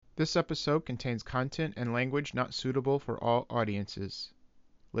This episode contains content and language not suitable for all audiences.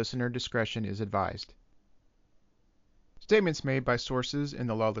 Listener discretion is advised. Statements made by sources in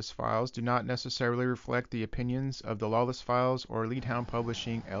the Lawless Files do not necessarily reflect the opinions of the Lawless Files or Leadhound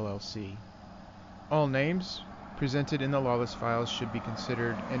Publishing, LLC. All names presented in the Lawless Files should be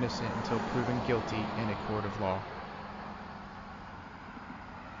considered innocent until proven guilty in a court of law.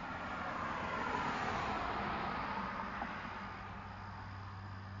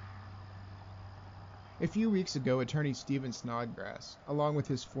 A few weeks ago, attorney Stephen Snodgrass, along with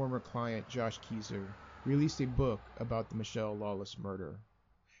his former client Josh Kezer, released a book about the Michelle Lawless murder.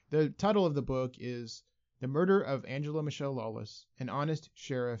 The title of the book is The Murder of Angela Michelle Lawless, an Honest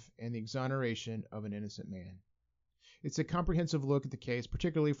Sheriff and the Exoneration of an Innocent Man. It's a comprehensive look at the case,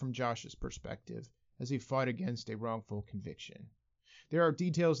 particularly from Josh's perspective, as he fought against a wrongful conviction. There are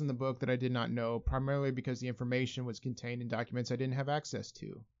details in the book that I did not know, primarily because the information was contained in documents I didn't have access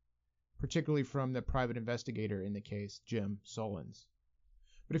to, particularly from the private investigator in the case, Jim Solons.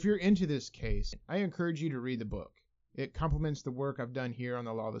 But if you're into this case, I encourage you to read the book. It complements the work I've done here on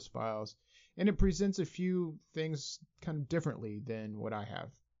the Lawless Files, and it presents a few things kind of differently than what I have.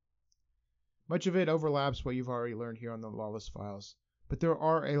 Much of it overlaps what you've already learned here on the Lawless Files, but there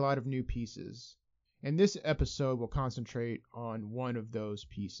are a lot of new pieces, and this episode will concentrate on one of those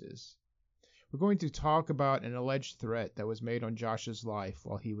pieces. We're going to talk about an alleged threat that was made on Josh's life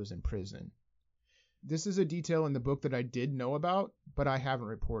while he was in prison. This is a detail in the book that I did know about, but I haven't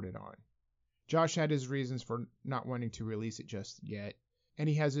reported on. Josh had his reasons for not wanting to release it just yet, and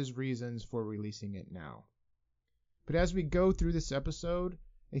he has his reasons for releasing it now. But as we go through this episode,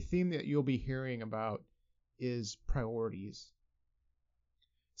 a theme that you'll be hearing about is priorities.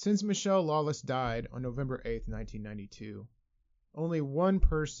 Since Michelle Lawless died on November 8, 1992, only one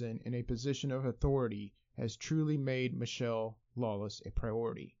person in a position of authority has truly made Michelle Lawless a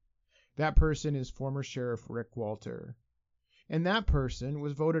priority. That person is former Sheriff Rick Walter. And that person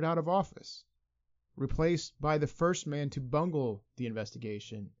was voted out of office, replaced by the first man to bungle the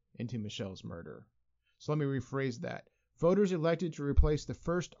investigation into Michelle's murder. So let me rephrase that. Voters elected to replace the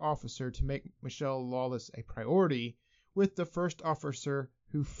first officer to make Michelle Lawless a priority with the first officer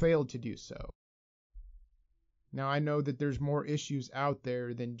who failed to do so. Now, I know that there's more issues out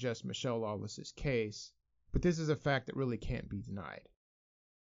there than just Michelle Lawless's case, but this is a fact that really can't be denied.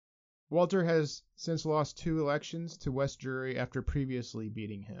 Walter has since lost 2 elections to West Jury after previously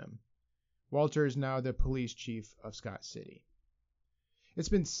beating him. Walter is now the police chief of Scott City. It's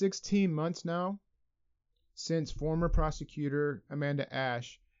been 16 months now since former prosecutor Amanda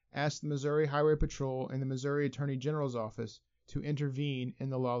Ash asked the Missouri Highway Patrol and the Missouri Attorney General's office to intervene in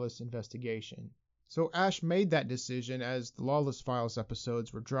the Lawless investigation. So Ash made that decision as the Lawless Files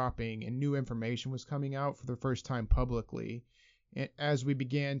episodes were dropping and new information was coming out for the first time publicly, as we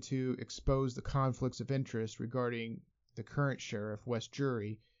began to expose the conflicts of interest regarding the current sheriff, West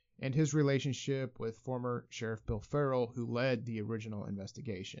Jury, and his relationship with former Sheriff Bill Farrell, who led the original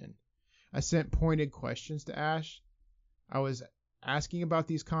investigation. I sent pointed questions to Ash. I was asking about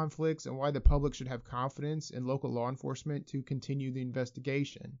these conflicts and why the public should have confidence in local law enforcement to continue the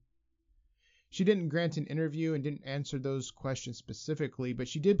investigation. She didn't grant an interview and didn't answer those questions specifically, but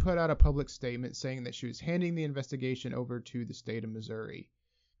she did put out a public statement saying that she was handing the investigation over to the state of Missouri.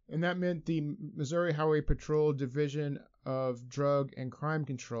 And that meant the Missouri Highway Patrol Division of Drug and Crime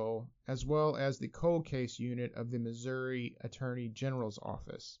Control, as well as the cold case unit of the Missouri Attorney General's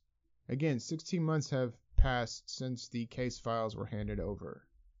office. Again, 16 months have passed since the case files were handed over.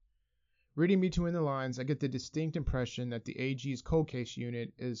 Reading between the lines, I get the distinct impression that the AG's cold case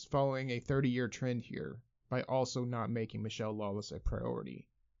unit is following a 30-year trend here by also not making Michelle Lawless a priority.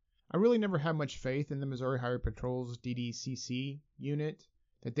 I really never had much faith in the Missouri Highway Patrol's DDCC unit,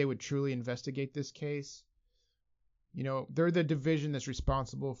 that they would truly investigate this case. You know, they're the division that's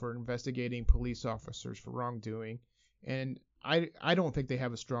responsible for investigating police officers for wrongdoing, and I don't think they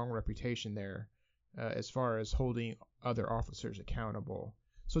have a strong reputation there as far as holding other officers accountable.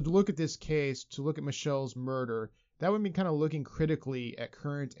 So to look at this case, to look at Michelle's murder, that would mean kind of looking critically at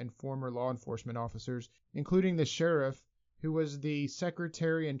current and former law enforcement officers, including the sheriff, who was the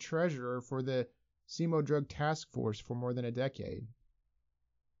secretary and treasurer for the SEMO Drug Task Force for more than a decade.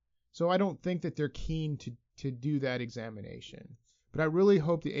 So I don't think that they're keen to do that examination. But I really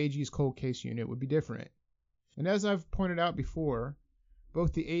hope the AG's cold case unit would be different. And as I've pointed out before,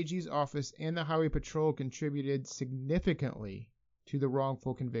 both the AG's office and the Highway Patrol contributed significantly to the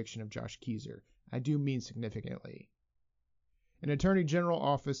wrongful conviction of Josh Kezer. I do mean significantly. An Attorney General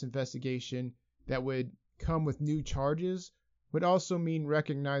Office investigation that would come with new charges would also mean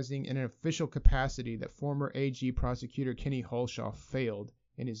recognizing in an official capacity that former AG prosecutor Kenny Holshaw failed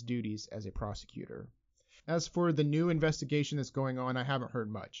in his duties as a prosecutor. As for the new investigation that's going on, I haven't heard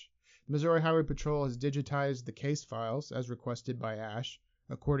much. The Missouri Highway Patrol has digitized the case files as requested by Ash,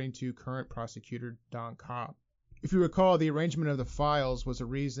 according to current prosecutor Don Cobb. If you recall, the arrangement of the files was a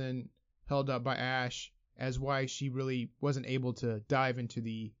reason held up by Ash as why she really wasn't able to dive into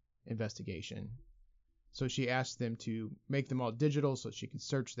the investigation. So she asked them to make them all digital so she could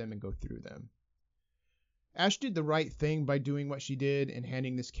search them and go through them. Ash did the right thing by doing what she did and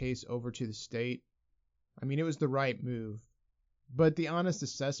handing this case over to the state. I mean, it was the right move. But the honest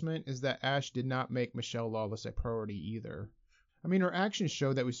assessment is that Ash did not make Michelle Lawless a priority either. I mean, her actions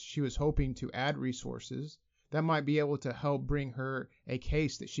show that she was hoping to add resources that might be able to help bring her a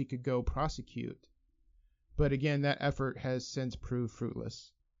case that she could go prosecute. But again, that effort has since proved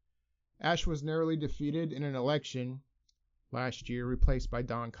fruitless. Ash was narrowly defeated in an election last year, replaced by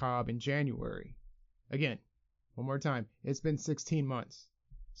Don Cobb in January. Again, one more time, it's been 16 months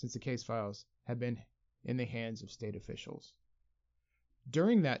since the case files have been in the hands of state officials.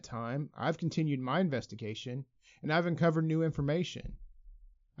 During that time, I've continued my investigation, and I've uncovered new information.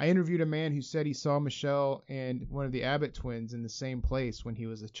 I interviewed a man who said he saw Michelle and one of the Abbott twins in the same place when he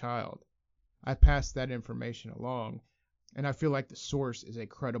was a child. I passed that information along, and I feel like the source is a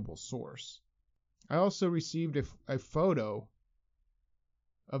credible source. I also received a photo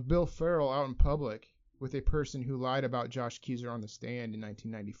of Bill Farrell out in public with a person who lied about Josh Kezer on the stand in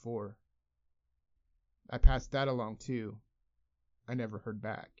 1994. I passed that along too. I never heard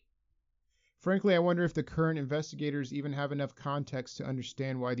back. Frankly, I wonder if the current investigators even have enough context to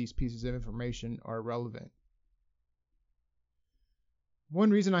understand why these pieces of information are relevant.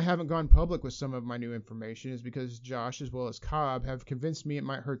 One reason I haven't gone public with some of my new information is because Josh as well as Cobb have convinced me it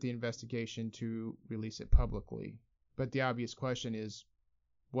might hurt the investigation to release it publicly. But the obvious question is,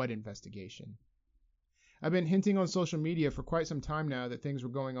 what investigation? I've been hinting on social media for quite some time now that things were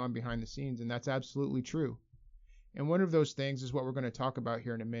going on behind the scenes, and that's absolutely true. And one of those things is what we're going to talk about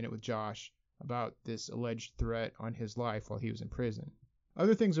here in a minute with Josh, about this alleged threat on his life while he was in prison.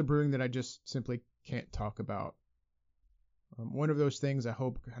 Other things are brewing that I just simply can't talk about. One of those things I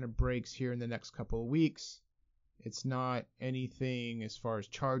hope kind of breaks here in the next couple of weeks. It's not anything as far as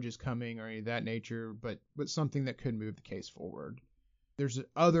charges coming or any of that nature, but something that could move the case forward. There's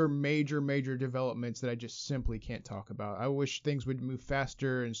other major developments that I just simply can't talk about. I wish things would move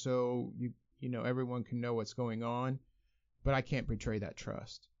faster and so you know everyone can know what's going on, but I can't betray that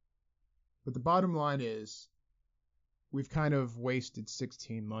trust. But the bottom line is, we've kind of wasted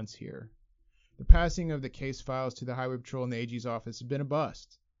 16 months here. The passing of the case files to the Highway Patrol and the AG's office has been a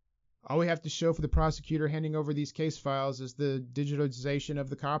bust. All we have to show for the prosecutor handing over these case files is the digitalization of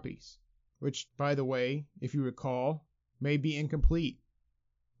the copies, which, by the way, if you recall, may be incomplete.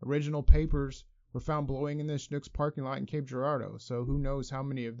 Original papers were found blowing in the Schnucks parking lot in Cape Girardeau, so who knows how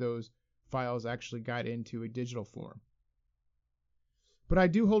many of those files actually got into a digital form. But I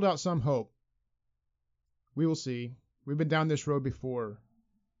do hold out some hope. We will see. We've been down this road before.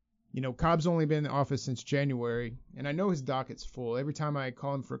 You know, Cobb's only been in the office since January, and I know his docket's full. Every time I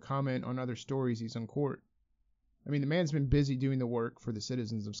call him for a comment on other stories, he's on court. I mean, the man's been busy doing the work for the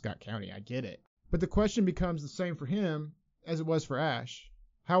citizens of Scott County. I get it. But the question becomes the same for him as it was for Ash.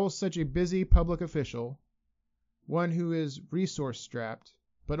 How will such a busy public official, one who is resource-strapped,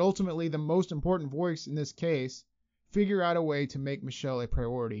 but ultimately the most important voice in this case, figure out a way to make Michelle a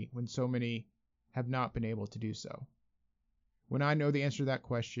priority when so many have not been able to do so? When I know the answer to that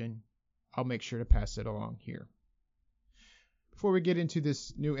question, I'll make sure to pass it along here. Before we get into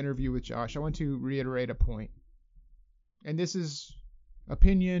this new interview with Josh, I want to reiterate a point. And this is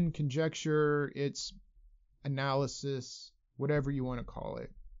opinion, conjecture, it's analysis, whatever you want to call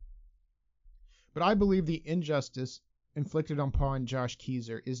it. But I believe the injustice inflicted upon Josh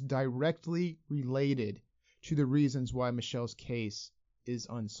Kezer is directly related to the reasons why Michelle's case is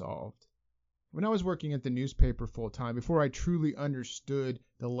unsolved. When I was working at the newspaper full-time, before I truly understood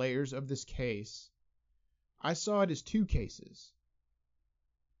the layers of this case, I saw it as two cases.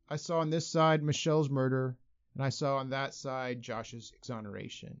 I saw on this side Michelle's murder, and I saw on that side Josh's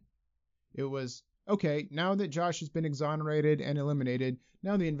exoneration. It was, okay, now that Josh has been exonerated and eliminated,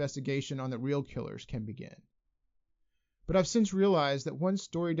 now the investigation on the real killers can begin. But I've since realized that one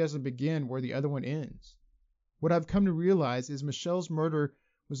story doesn't begin where the other one ends. What I've come to realize is Michelle's murder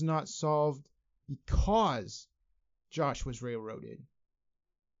was not solved because Josh was railroaded.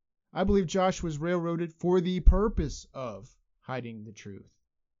 I believe Josh was railroaded for the purpose of hiding the truth.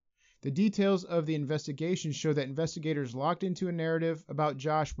 The details of the investigation show that investigators locked into a narrative about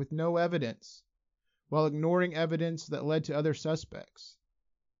Josh with no evidence, while ignoring evidence that led to other suspects.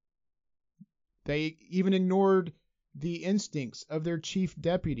 They even ignored the instincts of their chief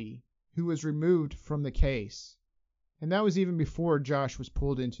deputy, who was removed from the case. And that was even before Josh was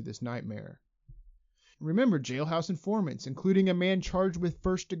pulled into this nightmare. Remember, jailhouse informants, including a man charged with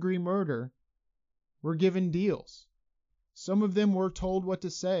first-degree murder, were given deals. Some of them were told what to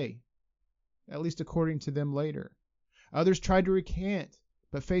say, at least according to them later. Others tried to recant,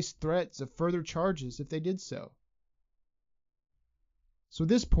 but faced threats of further charges if they did so. So at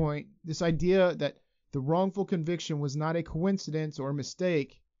this point, this idea that the wrongful conviction was not a coincidence or a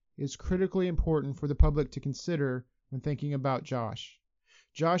mistake is critically important for the public to consider when thinking about Josh.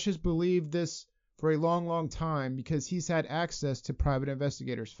 Josh has believed this for a long, long time because he's had access to private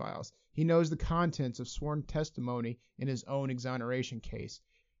investigators' files. He knows the contents of sworn testimony in his own exoneration case.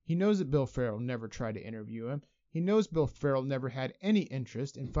 He knows that Bill Farrell never tried to interview him. He knows Bill Farrell never had any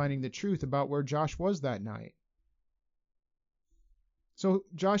interest in finding the truth about where Josh was that night. So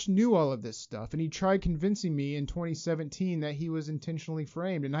Josh knew all of this stuff, and he tried convincing me in 2017 that he was intentionally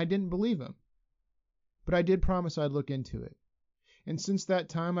framed, and I didn't believe him. But I did promise I'd look into it. And since that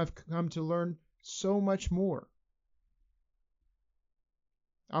time, I've come to learn so much more.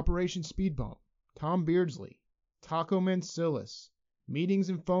 Operation Speed Bump, Tom Beardsley, Taco Mancilis, meetings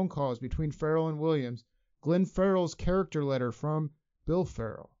and phone calls between Farrell and Williams, Glenn Farrell's character letter from Bill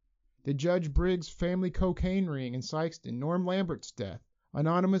Farrell, the Judge Briggs family cocaine ring in Sykeston, Norm Lambert's death,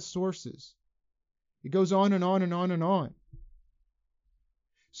 anonymous sources. It goes on and on and on and on.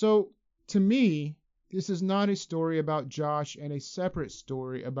 So, to me, this is not a story about Josh and a separate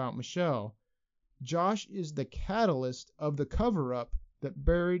story about Michelle. Josh is the catalyst of the cover-up that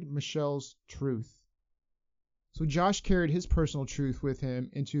buried Michelle's truth. So Josh carried his personal truth with him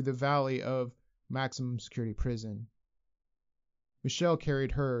into the valley of maximum security prison. Michelle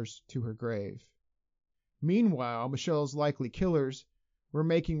carried hers to her grave. Meanwhile, Michelle's likely killers were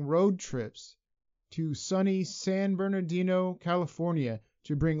making road trips to sunny San Bernardino, California,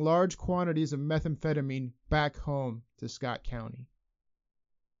 to bring large quantities of methamphetamine back home to Scott County.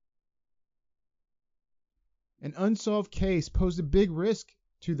 An unsolved case posed a big risk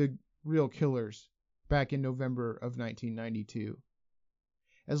to the real killers back in November of 1992.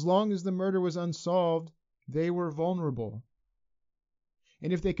 As long as the murder was unsolved, they were vulnerable.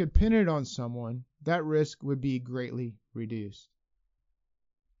 And if they could pin it on someone, that risk would be greatly reduced.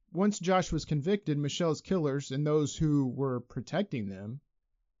 Once Josh was convicted, Michelle's killers and those who were protecting them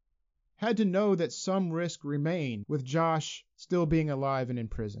had to know that some risk remained, with Josh still being alive and in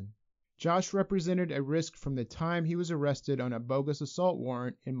prison. Josh represented a risk from the time he was arrested on a bogus assault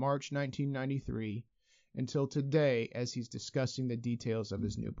warrant in March 1993 until today, as he's discussing the details of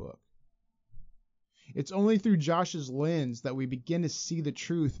his new book. It's only through Josh's lens that we begin to see the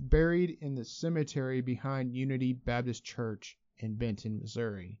truth buried in the cemetery behind Unity Baptist Church in Benton,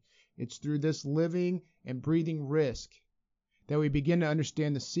 Missouri. It's through this living and breathing risk that we begin to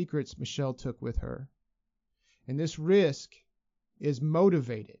understand the secrets Michelle took with her. And this risk is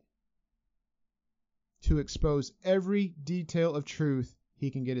motivated to expose every detail of truth he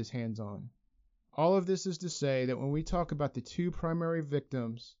can get his hands on. All of this is to say that when we talk about the two primary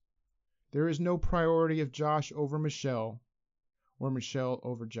victims, there is no priority of Josh over Michelle or Michelle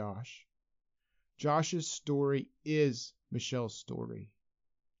over Josh. Josh's story is Michelle's story.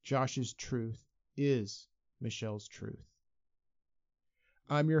 Josh's truth is Michelle's truth.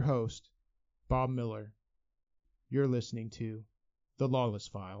 I'm your host, Bob Miller. You're listening to The Lawless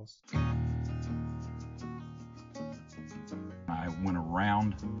Files. I went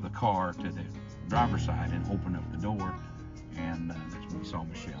around the car to the driver's side and opened up the door, and that's when we saw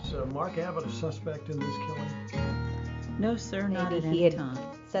Michelle. So Mark Abbott a suspect in this killing? No, sir, not at Maybe any he had time.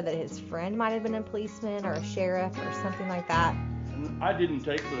 said that his friend might have been a policeman or a sheriff or something like that. And I didn't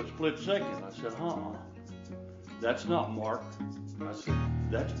take but a split second. I said, that's not Mark. I said,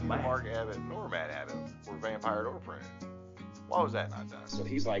 that's Matt. Mark Abbott nor Matt Abbott were vampired or printed. Why was that not done? So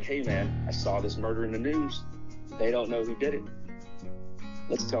he's like, hey man, I saw this murder in the news. They don't know who did it.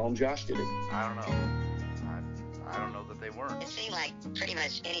 Let's tell them Josh did it. I don't know. I don't know that they weren't. It seemed like pretty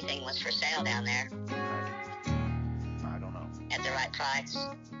much anything was for sale down there I don't know. at the right price.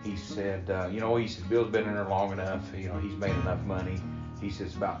 He said, he said, Bill's been in there long enough, he's made enough money. He says,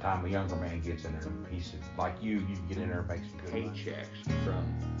 it's about time a younger man gets in there. He said, like you can get in there and make some good money. Paychecks from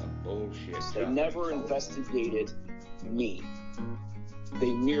a bullshit. They never investigated me.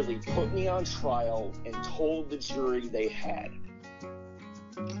 They merely put me on trial and told the jury they had.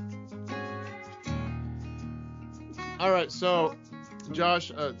 All right, so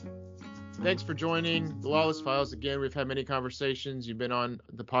Josh, thanks for joining The Lawless Files again. We've had many conversations. You've been on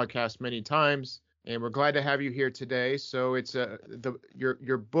the podcast many times, and we're glad to have you here today. So it's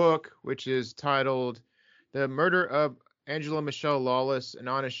your book, which is titled The Murder of Angela Michelle Lawless, an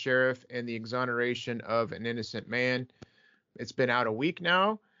Honest Sheriff, and the Exoneration of an Innocent Man. It's been out a week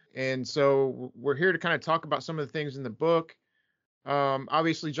now, and so we're here to kind of talk about some of the things in the book.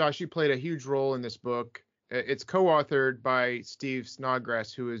 Obviously, Josh, you played a huge role in this book. It's co-authored by Steve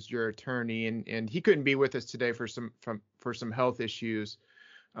Snodgrass, who is your attorney, and he couldn't be with us today for some health issues.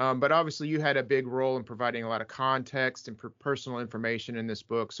 But obviously, you had a big role in providing a lot of context and personal information in this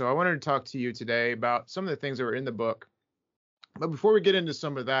book. So I wanted to talk to you today about some of the things that were in the book. But before we get into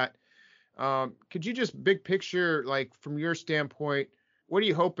some of that, could you just big picture, like from your standpoint, what do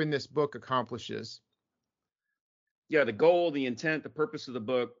you hope in this book accomplishes? Yeah, the goal, the intent, the purpose of the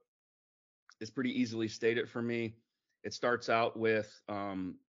book is pretty easily stated for me. It starts out with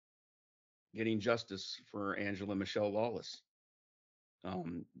getting justice for Angela Michelle Lawless.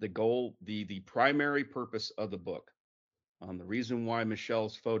 The goal, the primary purpose of the book, the reason why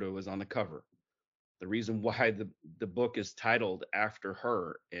Michelle's photo is on the cover, the reason why the book is titled after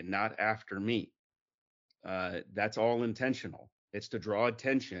her and not after me, that's all intentional. It's to draw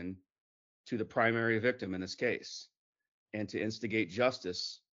attention to the primary victim in this case and to instigate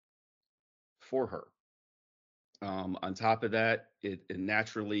justice for her. On top of that, it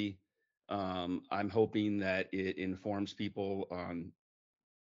naturally, I'm hoping that it informs people on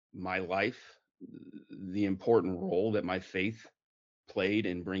my life, the important role that my faith played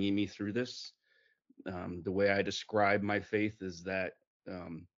in bringing me through this. The way I describe my faith is that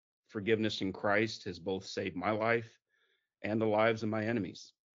forgiveness in Christ has both saved my life and the lives of my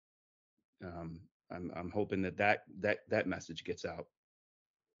enemies. I'm hoping that message gets out.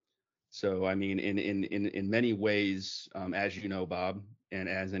 So, I mean, in many ways, as you know, Bob, and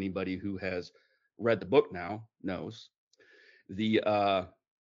as anybody who has read the book now knows, the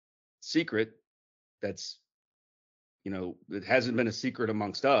secret that's, it hasn't been a secret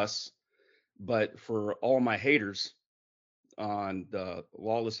amongst us, but for all my haters on the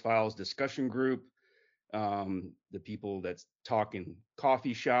Lawless Files discussion group, the people that's talk in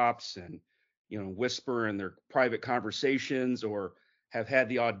coffee shops and, whisper in their private conversations, or have had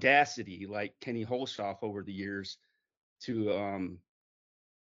the audacity, like Kenny Holshoff over the years, to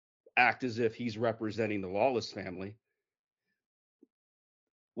act as if he's representing the Lawless family.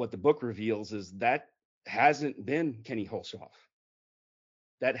 What the book reveals is that hasn't been Kenny Holshoff.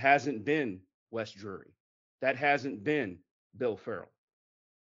 That hasn't been Wes Drury. That hasn't been Bill Farrell.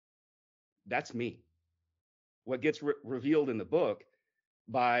 That's me. What gets revealed in the book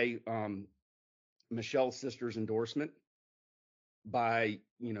by Michelle's sister's endorsement, by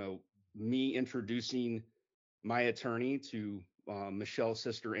me introducing my attorney to Michelle's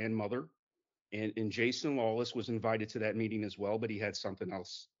sister and mother, and Jason Lawless was invited to that meeting as well, but he had something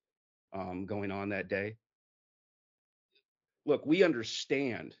else going on that day. Look, we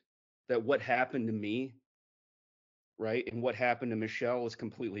understand that what happened to me, right, and what happened to Michelle is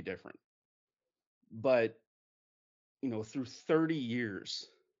completely different. But through 30 years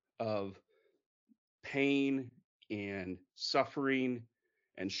of pain and suffering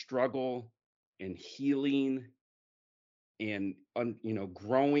and struggle and healing and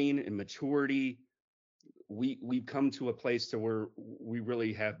growing and maturity, we've come to a place to where we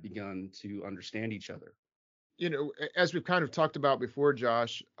really have begun to understand each other. As we've kind of talked about before,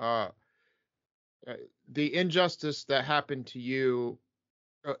 Josh, the injustice that happened to you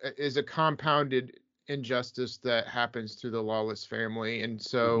is a compounded injustice that happens to the Lawless family, and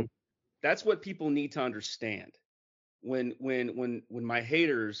so that's what people need to understand. When my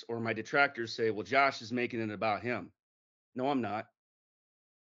haters or my detractors say, well, Josh is making it about him. No, I'm not.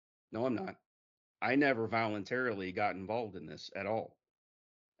 I never voluntarily got involved in this at all.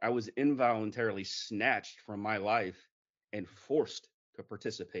 I was involuntarily snatched from my life and forced to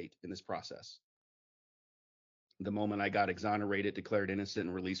participate in this process. The moment I got exonerated, declared innocent,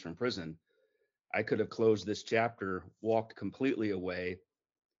 and released from prison, I could have closed this chapter, walked completely away,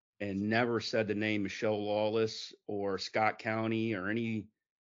 and never said the name Michelle Lawless or Scott County or anything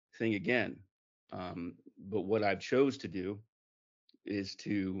again. But what I've chose to do is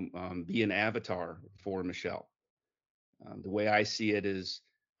to be an avatar for Michelle. The way I see it is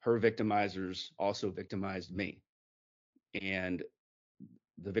her victimizers also victimized me. And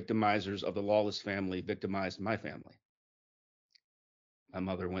the victimizers of the Lawless family victimized my family. My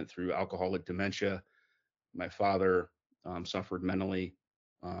mother went through alcoholic dementia. My father suffered mentally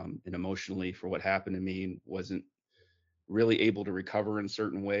and emotionally for what happened to me, and wasn't really able to recover in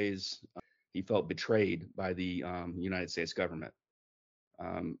certain ways. He felt betrayed by the United States government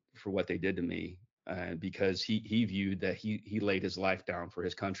for what they did to me, because he viewed that he laid his life down for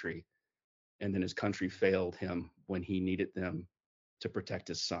his country, and then his country failed him when he needed them to protect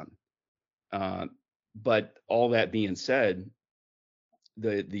his son. But all that being said,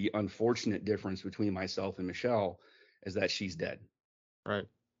 the unfortunate difference between myself and Michelle is that she's dead Right.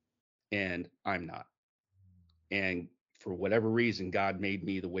 and I'm not. And for whatever reason, God made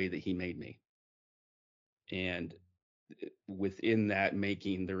me the way that He made me. And within that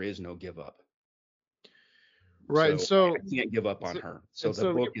making, there is no give up. Right. And So so, I can't give up on so, her. So and the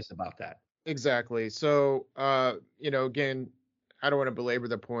so book is about that. exactly. So, again, I don't want to belabor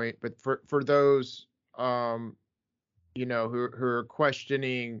the point, but for those, who are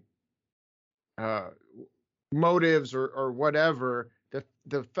questioning uh, motives or whatever,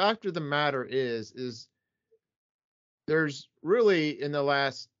 the fact of the matter is there's really in the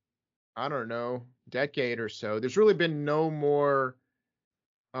last, I don't know, decade or so, there's really been no more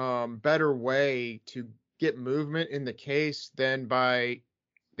better way to get movement in the case than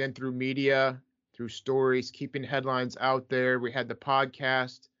through media, through stories, keeping headlines out there. We had the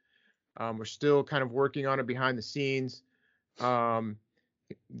podcast. We're still kind of working on it behind the scenes. Um,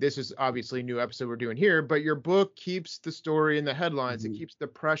 this is obviously a new episode we're doing here, but your book keeps the story in the headlines. It Mm-hmm. keeps the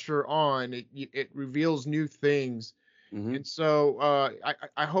pressure on. It reveals new things. Mm-hmm. And so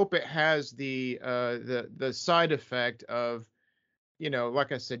I hope it has the side effect of,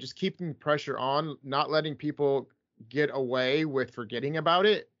 like I said, just keeping the pressure on, not letting people get away with forgetting about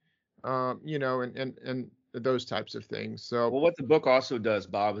it, and those types of things. So Well, what the book also does,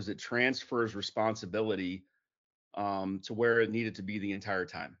 Bob, is it transfers responsibility to where it needed to be the entire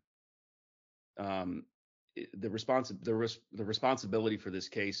time. The responsibility for this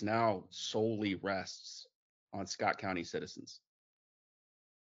case now solely rests on Scott County citizens.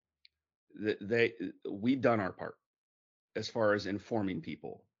 We've done our part as far as informing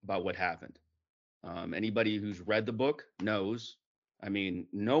people about what happened. Anybody who's read the book knows. I mean,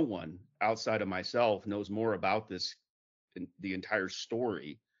 no one outside of myself knows more about this, the entire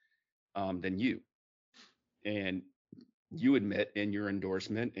story, than you. And you admit in your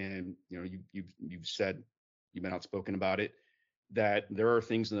endorsement, and you've said, you've been outspoken about it, that there are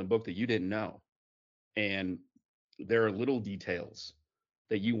things in the book that you didn't know, and there are little details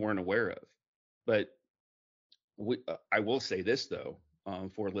that you weren't aware of. But I will say this though,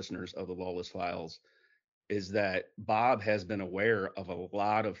 for listeners of the Lawless Files, is that Bob has been aware of a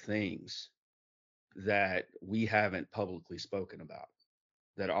lot of things that we haven't publicly spoken about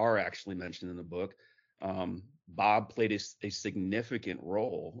that are actually mentioned in the book. Bob played a significant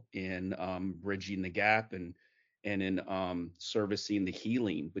role in bridging the gap and in servicing the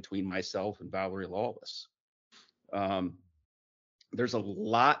healing between myself and Valerie Lawless. Um, there's a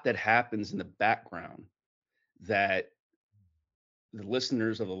lot that happens in the background that the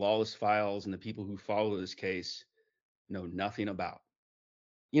listeners of the Lawless Files and the people who follow this case know nothing about.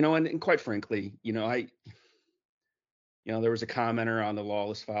 And quite frankly, there was a commenter on the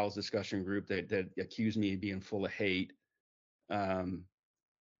Lawless Files discussion group that accused me of being full of hate.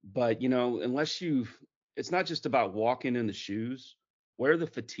 But unless it's not just about walking in the shoes. Wear the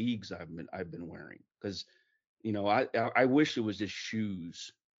fatigues I've been wearing, because I wish it was just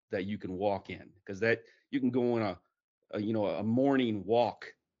shoes that you can walk in, because that you can go on a morning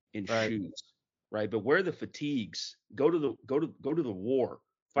walk in right, shoes, right? But wear the fatigues. Go to the war,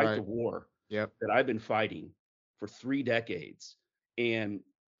 fight the right, war yep, that I've been fighting for 3 decades. And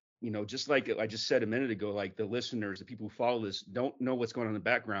just like I just said a minute ago, like the listeners, the people who follow this don't know what's going on in the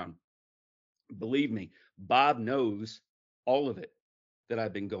background. Believe me, Bob knows all of it that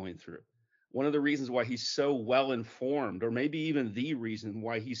I've been going through. One of the reasons why he's so well informed, or maybe even the reason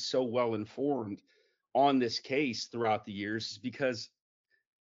why he's so well informed on this case throughout the years, is because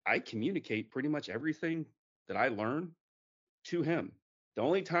I communicate pretty much everything that I learn to him. The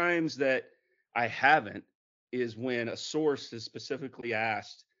only times that I haven't is when a source is specifically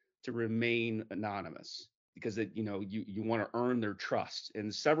asked to remain anonymous, because you want to earn their trust.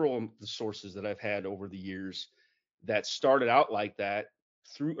 And several of the sources that I've had over the years that started out like that,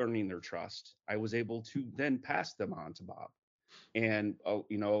 through earning their trust, I was able to then pass them on to Bob. And a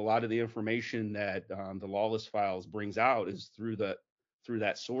lot of the information that the Lawless Files brings out is through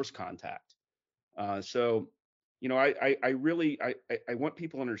that source contact. So, I really I want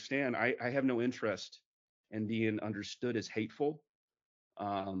people to understand, I have no interest in being understood as hateful.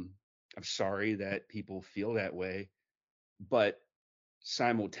 I'm sorry that people feel that way, but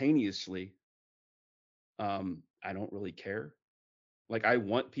simultaneously, I don't really care. Like, I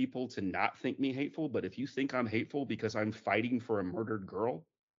want people to not think me hateful, but if you think I'm hateful because I'm fighting for a murdered girl,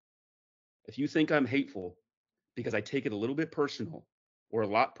 if you think I'm hateful because I take it a little bit personal, or a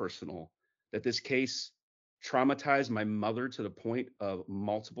lot personal, that this case traumatized my mother to the point of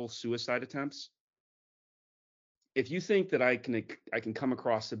multiple suicide attempts, if you think that I can come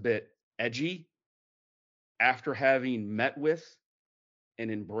across a bit edgy, after having met with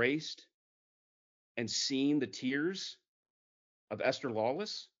and embraced and seen the tears of Esther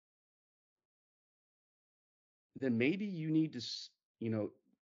Lawless, then maybe you need to,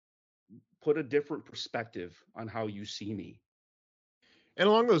 put a different perspective on how you see me. And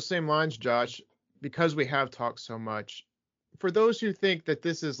along those same lines, Josh, because we have talked so much, for those who think that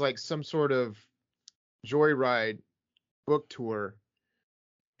this is like some sort of joyride book tour,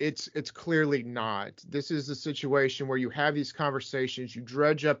 it's clearly not. This is a situation where you have these conversations, you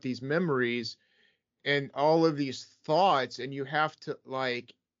dredge up these memories and all of these thoughts, and you have to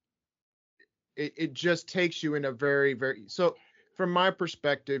like it just takes you in a very, very so from my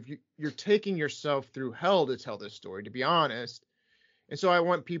perspective, you're taking yourself through hell to tell this story, to be honest. And so I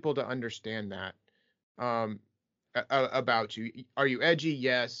want people to understand that about you. Are you edgy?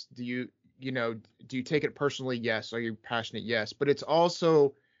 Yes. Do you take it personally? Yes. Are you passionate? Yes. But it's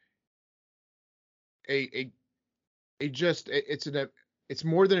also it's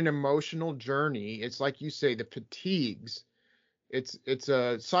more than an emotional journey. It's like you say, the fatigues. It's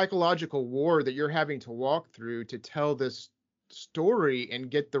a psychological war that you're having to walk through to tell this story and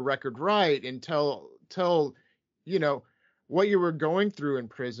get the record right and tell what you were going through in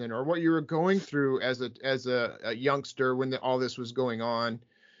prison or what you were going through as a youngster when all this was going on.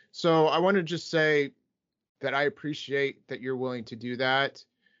 So I want to just say that I appreciate that you're willing to do that.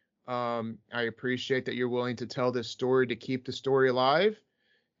 I appreciate that you're willing to tell this story to keep the story alive.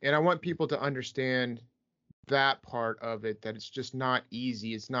 And I want people to understand that part of it, that it's just not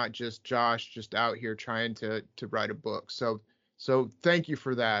easy. It's not just Josh just out here trying to write a book. So thank you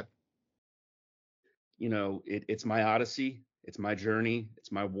for that. It's my odyssey, it's my journey,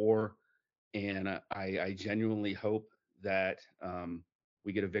 it's my war, and I genuinely hope that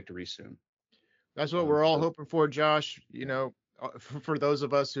we get a victory soon. That's what we're all hoping for, Josh. For those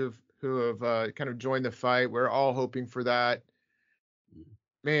of us who have kind of joined the fight, we're all hoping for that.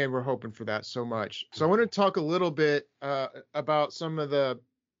 Man, we're hoping for that so much. So I want to talk a little bit about some of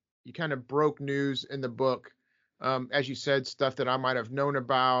you kind of broke news in the book. As you said, stuff that I might have known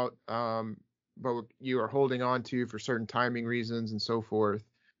about, but you are holding on to for certain timing reasons and so forth.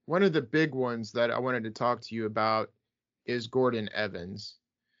 One of the big ones that I wanted to talk to you about is Gordon Evans.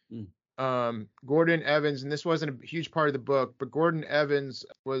 Gordon Evans, and this wasn't a huge part of the book, but Gordon Evans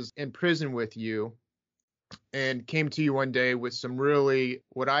was in prison with you and came to you one day with some really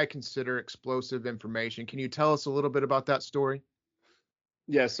what I consider explosive information. Can you tell us a little bit about that story?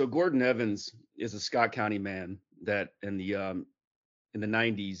 Yeah, so Gordon Evans is a Scott County man that in the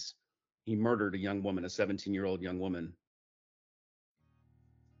 90s, he murdered a young woman, a 17-year-old young woman.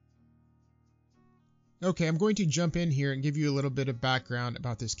 Okay, I'm going to jump in here and give you a little bit of background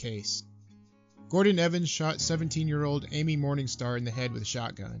about this case. Gordon Evans shot 17-year-old Amy Morningstar in the head with a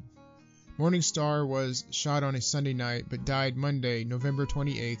shotgun. Morningstar was shot on a Sunday night but died Monday, November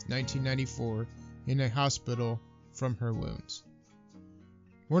 28, 1994, in a hospital from her wounds.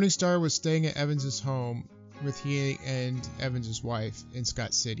 Morningstar was staying at Evans's home with he and Evans's wife in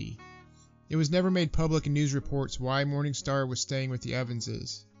Scott City. It was never made public in news reports why Morningstar was staying with the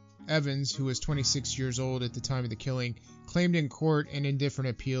Evanses. Evans, who was 26 years old at the time of the killing, claimed in court and in different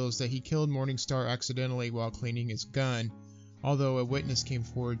appeals that he killed Morningstar accidentally while cleaning his gun, although a witness came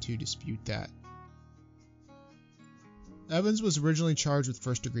forward to dispute that. Evans was originally charged with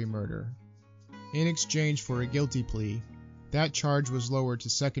first-degree murder. In exchange for a guilty plea, that charge was lowered to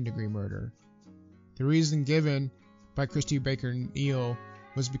second-degree murder. The reason given by Christy Baker Neal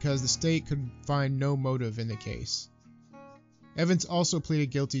was because the state could find no motive in the case. Evans also pleaded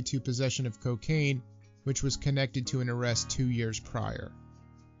guilty to possession of cocaine, which was connected to an arrest 2 years prior.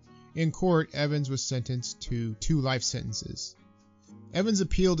 In court, Evans was sentenced to 2 life sentences. Evans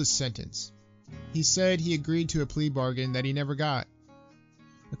appealed his sentence. He said he agreed to a plea bargain that he never got.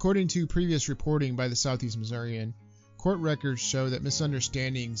 According to previous reporting by the Southeast Missourian, court records show that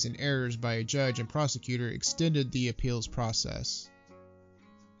misunderstandings and errors by a judge and prosecutor extended the appeals process.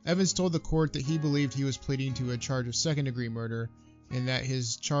 Evans told the court that he believed he was pleading to a charge of second-degree murder and that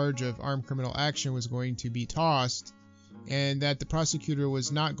his charge of armed criminal action was going to be tossed, and that the prosecutor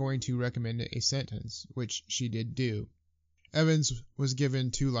was not going to recommend a sentence, which she did do. Evans was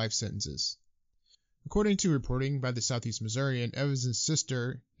given 2 life sentences. According to reporting by the Southeast Missourian, Evans'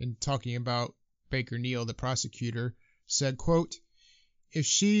 sister, in talking about Baker Neal, the prosecutor, said, quote, "If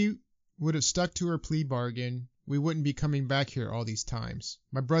she would have stuck to her plea bargain, we wouldn't be coming back here all these times.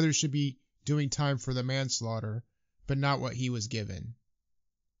 My brother should be doing time for the manslaughter, but not what he was given."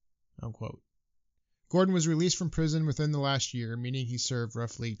 Unquote. Gordon was released from prison within the last year, meaning he served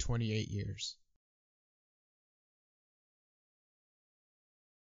roughly 28 years.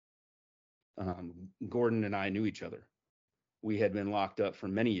 Gordon and I knew each other. We had been locked up for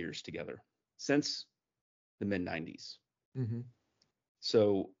many years together since the mid 90s. Mm-hmm.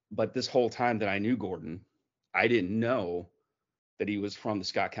 So, but this whole time that I knew Gordon, I didn't know that he was from the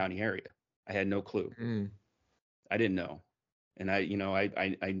Scott County area. I had no clue. Mm. I didn't know.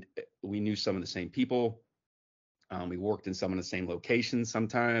 And we knew some of the same people. We worked in some of the same locations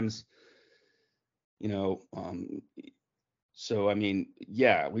sometimes, you know. So, I mean,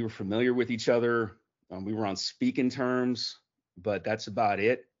 yeah, we were familiar with each other. We were on speaking terms, but that's about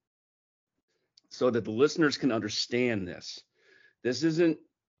it. So that the listeners can understand this. This isn't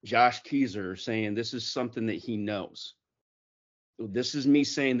Josh Kezer saying this is something that he knows. This is me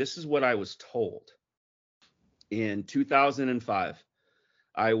saying this is what I was told. In 2005,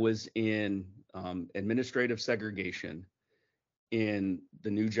 I was in administrative segregation in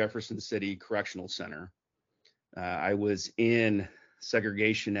the New Jefferson City Correctional Center. I was in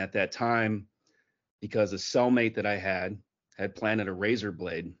segregation at that time because a cellmate that I had planted a razor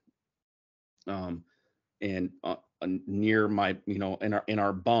blade and near my, in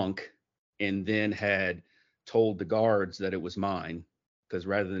our bunk, and then had told the guards that it was mine, because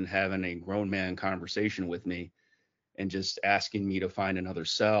rather than having a grown man conversation with me and just asking me to find another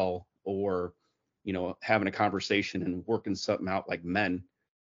cell, or having a conversation and working something out like men,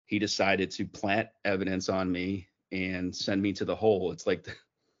 he decided to plant evidence on me and send me to the hole. It's like the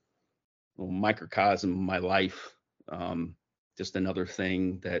little microcosm of my life. Just another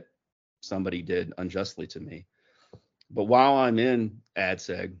thing that somebody did unjustly to me. But while I'm in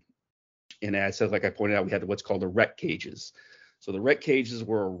ADSEG, like I pointed out, we had what's called the rec cages. So the rec cages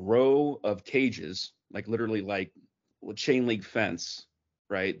were a row of cages, like literally like a chain link fence,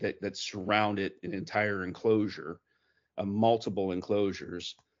 right? That surrounded an entire enclosure, multiple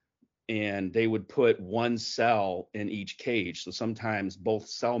enclosures. And they would put one cell in each cage. So sometimes both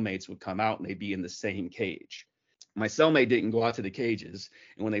cellmates would come out and they'd be in the same cage. My cellmate didn't go out to the cages.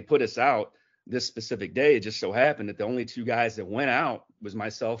 And when they put us out this specific day, it just so happened that the only two guys that went out was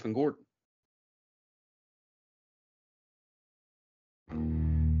myself and Gordon.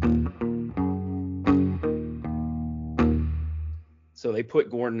 So they put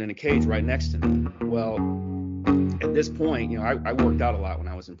Gordon in a cage right next to me. Well, at this point, I worked out a lot when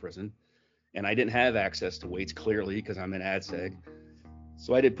I was in prison, and I didn't have access to weights clearly because I'm in ADSEG.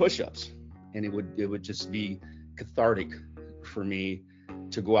 So I did push-ups, and it would just be cathartic for me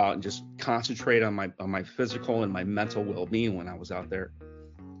to go out and just concentrate on my physical and my mental well-being when I was out there.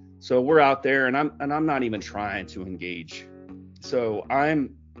 So we're out there, and I'm not even trying to engage. So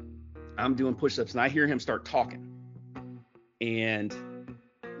I'm doing push-ups, and I hear him start talking. And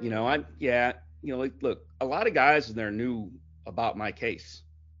look, a lot of guys in there knew about my case,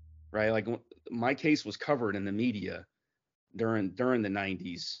 right? Like my case was covered in the media during the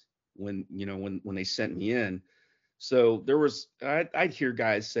 90s when they sent me in. So there was, I'd hear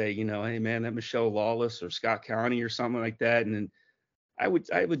guys say, hey man, that Michelle Lawless or Scott County or something like that, and then I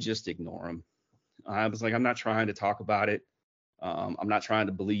would just ignore them. I was like, I'm not trying to talk about it. I'm not trying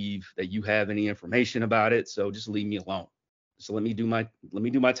to believe that you have any information about it. So just leave me alone. So let me do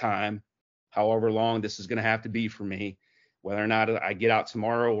my time, however long this is going to have to be for me, whether or not I get out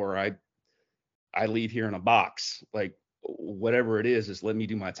tomorrow or I leave here in a box, like whatever it is, just let me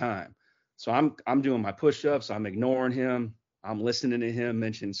do my time. So I'm doing my push-ups. I'm ignoring him. I'm listening to him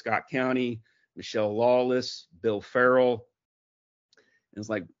mention Scott County, Michelle Lawless, Bill Farrell. It's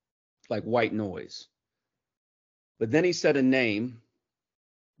like white noise. But then he said a name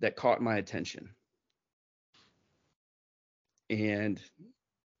that caught my attention. And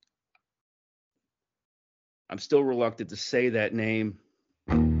I'm still reluctant to say that name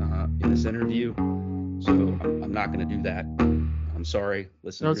in this interview, so I'm not going to do that. I'm sorry,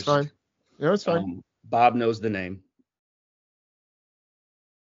 listeners. No, it's fine. No, it's fine. Bob knows the name.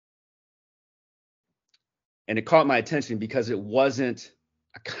 And it caught my attention because it wasn't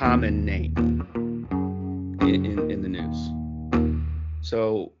a common name in the news.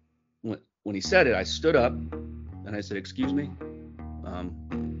 So when he said it, I stood up and I said, "Excuse me,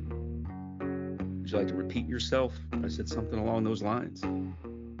 would you like to repeat yourself?" I said something along those lines,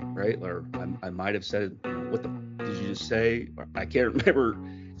 right? Or I might have said, "What the did you just say?" Or I can't remember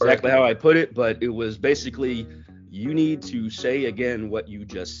exactly how I put it, but it was basically, you need to say again what you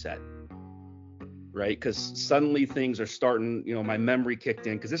just said, right? Because suddenly things are starting, my memory kicked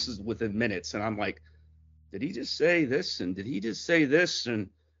in, because this is within minutes, and I'm like, did he just say this? And did he just say this?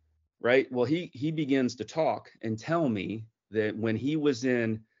 And right, well, he begins to talk and tell me that when he was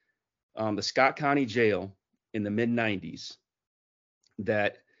in the Scott County Jail in the mid 90s,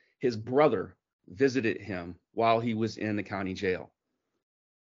 that his brother visited him while he was in the county jail.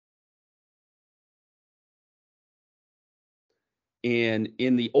 And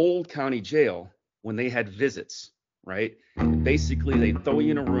in the old county jail, when they had visits, right? Basically, they throw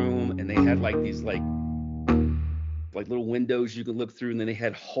you in a room, and they had like these like little windows you could look through, and then they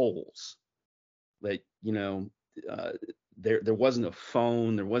had holes. Like, there wasn't a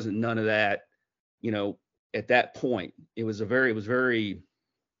phone, there wasn't none of that. At that point, it was very,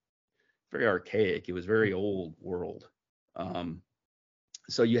 very archaic. It was very old world.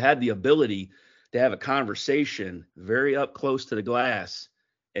 So you had the ability to have a conversation very up close to the glass,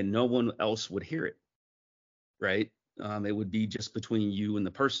 and no one else would hear it, right? It would be just between you and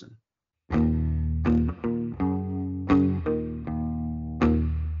the person.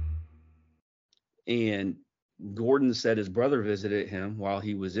 And Gordon said his brother visited him while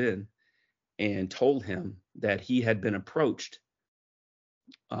he was in and told him that he had been approached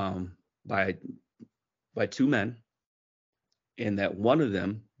by two men, and that one of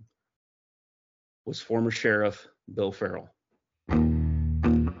them was former Sheriff Bill Farrell.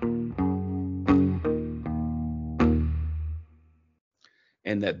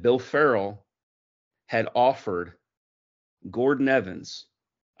 And that Bill Farrell had offered Gordon Evans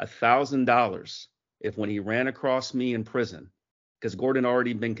 $1,000 if, when he ran across me in prison, because Gordon had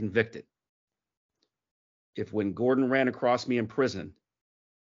already been convicted, if when Gordon ran across me in prison,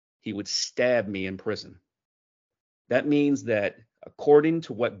 he would stab me in prison. That means that, according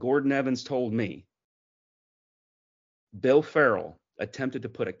to what Gordon Evans told me, Bill Farrell attempted to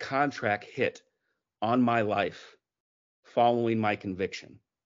put a contract hit on my life following my conviction.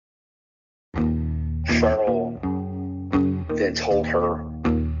 Farrell then told her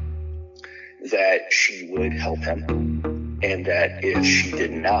that she would help him, and that if she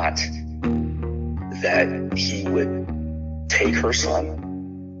did not, that he would take her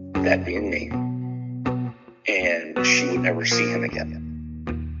son, that being me, and she would never see him again.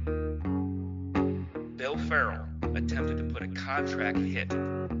 Bill Farrell attempted to put a contract hit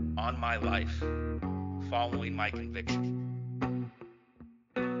on my life following my conviction.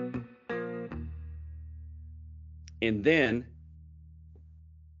 And then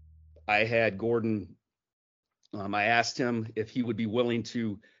I had Gordon, I asked him if he would be willing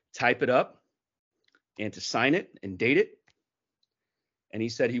to type it up and to sign it and date it. And he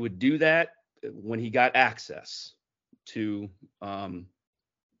said he would do that when he got access to, a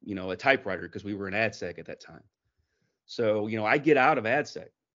typewriter, because we were in AdSec at that time. So, I get out of AdSec,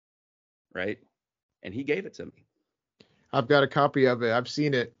 right? And he gave it to me. I've got a copy of it. I've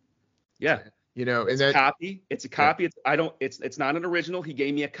seen it. Yeah. It's a copy. It's a copy. Yeah. It's not an original. He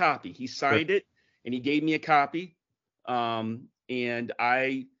gave me a copy. He signed it and he gave me a copy. And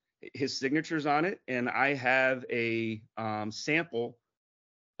his signature's on it. And I have a sample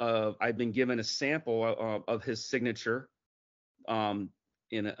of, I've been given a sample of his signature that's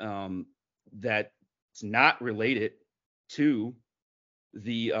not related to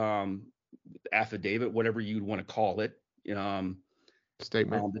the affidavit, whatever you'd want to call it.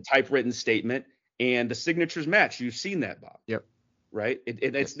 Statement. The typewritten statement, and the signatures match. You've seen that, Bob. Yep. Right.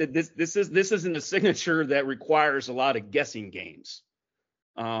 This isn't a signature that requires a lot of guessing games.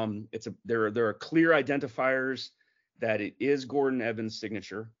 There are clear identifiers that it is Gordon Evans'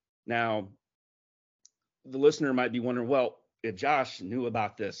 signature. Now, the listener might be wondering, well, if Josh knew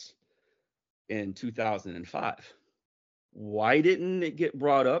about this in 2005, why didn't it get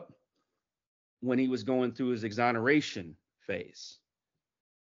brought up when he was going through his exoneration phase?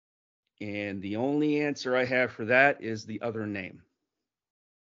 And the only answer I have for that is the other name.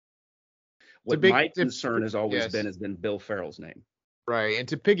 What my concern has always been Bill Farrell's name. Right. And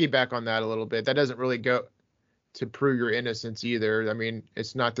to piggyback on that a little bit, that doesn't really go to prove your innocence either. I mean,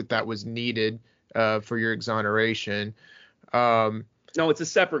 it's not that was needed for your exoneration. No, it's a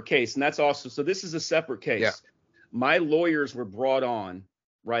separate case. And that's also, so this is a separate case. Yeah. My lawyers were brought on,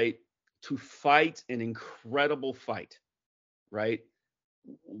 right, to fight an incredible fight, right?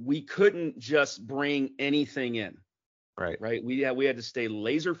 We couldn't just bring anything in. Right. We had to stay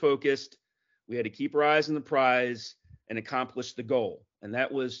laser focused. We had to keep our eyes on the prize and accomplish the goal. And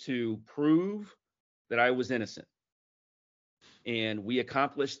that was to prove that I was innocent. And we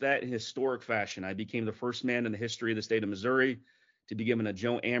accomplished that in historic fashion. I became the first man in the history of the state of Missouri to be given a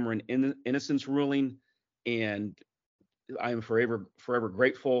Joe Ameren innocence ruling. And I am forever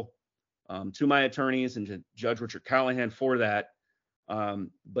grateful to my attorneys and to Judge Richard Callahan for that.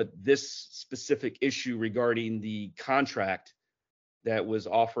 But this specific issue regarding the contract that was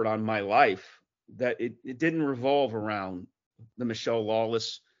offered on my life, that it didn't revolve around the Michelle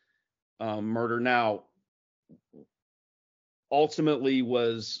Lawless murder. Now, ultimately,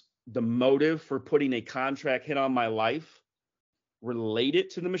 was the motive for putting a contract hit on my life related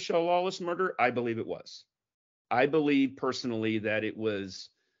to the Michelle Lawless murder? I believe it was. I believe personally that it was,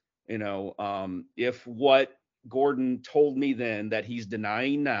 if what Gordon told me then that he's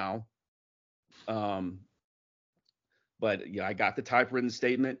denying now, but yeah, I got the typewritten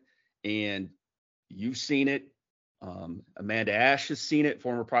statement, and you've seen it. Amanda Ash has seen it,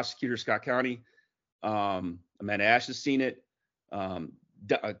 former prosecutor Scott County. Amanda Ash has seen it.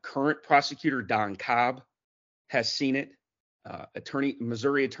 Current prosecutor Don Cobb has seen it.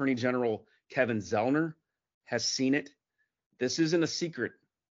 Missouri Attorney General Kevin Zellner has seen it. This isn't a secret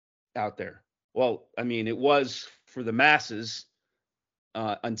out there. Well, I mean, it was for the masses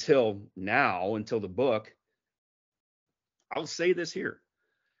until now, until the book. I'll say this here.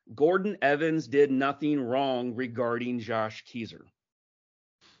 Gordon Evans did nothing wrong regarding Josh Kezer.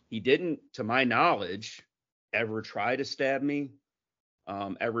 He didn't, to my knowledge, ever try to stab me,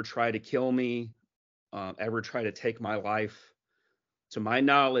 ever try to kill me, ever try to take my life. To my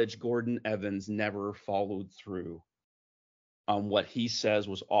knowledge, Gordon Evans never followed through on what he says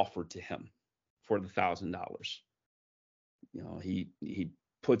was offered to him for the $1,000. He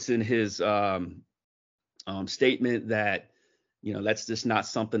puts in his statement that that's just not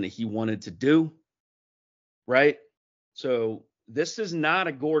something that he wanted to do, right? So this is not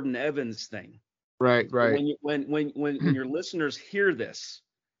a Gordon Evans thing. Right. When your listeners hear this,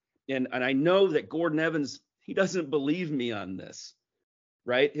 and I know that Gordon Evans, he doesn't believe me on this,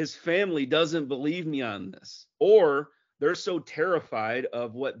 right? His family doesn't believe me on this, or they're so terrified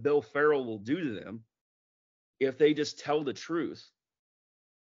of what Bill Farrell will do to them if they just tell the truth.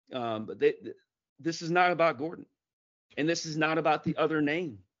 But this is not about Gordon. And this is not about the other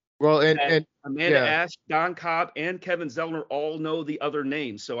name. Well, and Amanda yeah. Ash, Don Cobb, and Kevin Zellner all know the other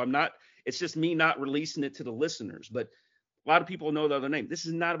name. So it's just me not releasing it to the listeners. But a lot of people know the other name. This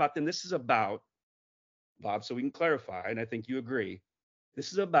is not about them. This is about, Bob, so we can clarify, and I think you agree,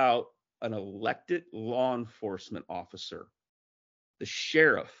 this is about an elected law enforcement officer, the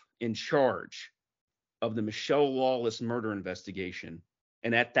sheriff in charge of the Michelle Lawless murder investigation.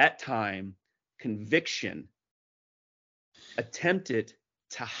 And at that time, conviction attempted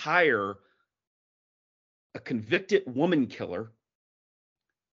to hire a convicted woman killer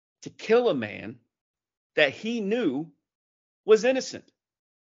to kill a man that he knew was innocent.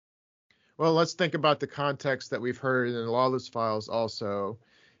 Well, let's think about the context that we've heard in the Lawless files also,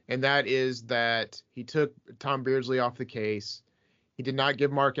 and that is that he took Tom Beardsley off the case. He did not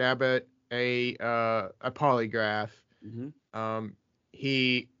give Mark Abbott a polygraph. Mm-hmm.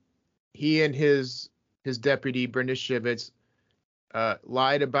 He and his deputy Brenda Shivitz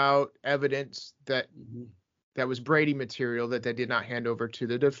lied about evidence that was Brady material that they did not hand over to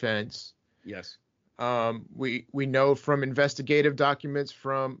the defense. Yes. We know from investigative documents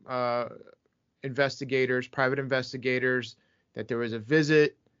from private investigators, that there was a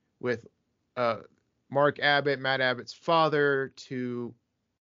visit with Mark Abbott, Matt Abbott's father, to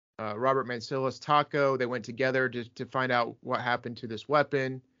Robert Mancilla's Taco. They went together to find out what happened to this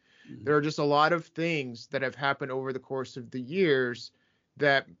weapon. Mm-hmm. There are just a lot of things that have happened over the course of the years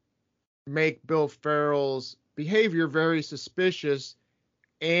that make Bill Farrell's behavior very suspicious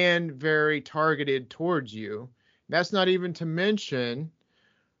and very targeted towards you. That's not even to mention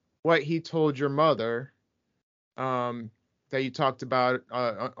what he told your mother, that you talked about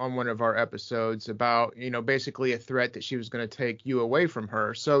on one of our episodes, about, basically a threat that she was going to take you away from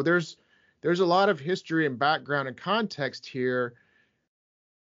her. So there's a lot of history and background and context here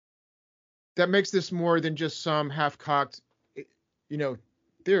that makes this more than just some half-cocked,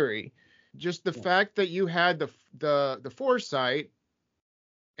 theory. Just the fact that you had the foresight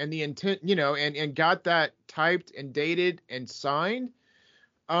and the intent, and got that typed and dated and signed,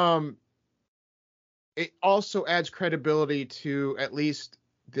 it also adds credibility to at least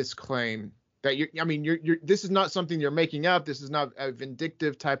this claim that you're this is not something you're making up. This is not a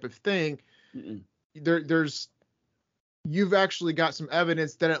vindictive type of thing. Mm-mm. You've actually got some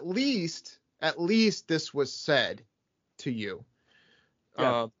evidence that at least this was said to you.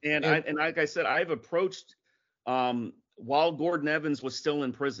 Yeah. And like I said, I've approached, while Gordon Evans was still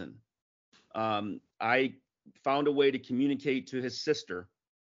in prison, I found a way to communicate to his sister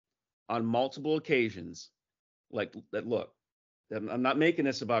on multiple occasions, like that. Look, I'm not making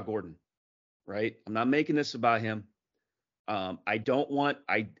this about Gordon, right? I'm not making this about him. I don't want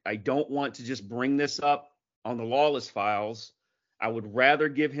to just bring this up on the Lawless files. I would rather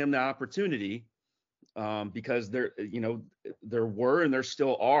give him the opportunity, because there were and there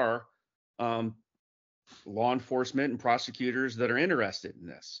still are law enforcement and prosecutors that are interested in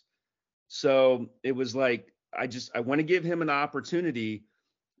this. So it was like, I want to give him an opportunity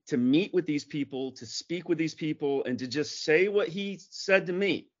to meet with these people, to speak with these people, and to just say what he said to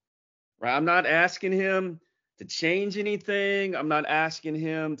me. Right? I'm not asking him to change anything. I'm not asking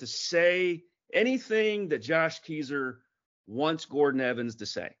him to say anything that Josh Kezer wants Gordon Evans to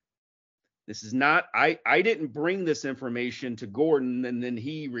say. This is not, I didn't bring this information to Gordon and then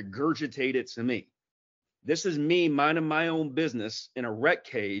he regurgitated it to me. This is me minding my own business in a rec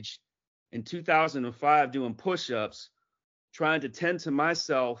cage in 2005 doing push-ups, trying to tend to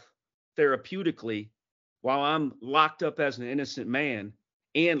myself therapeutically while I'm locked up as an innocent man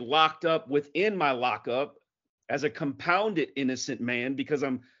and locked up within my lockup as a compounded innocent man because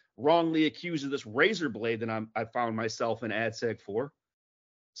I'm wrongly accused of this razor blade that I found myself in ADSEG for.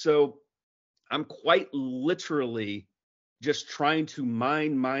 So I'm quite literally just trying to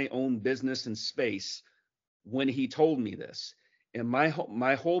mind my own business and space when he told me this. And my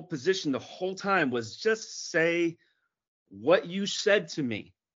whole position the whole time was just say what you said to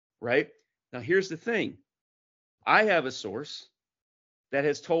me, right? Now, here's the thing. I have a source that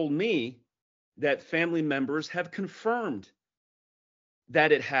has told me that family members have confirmed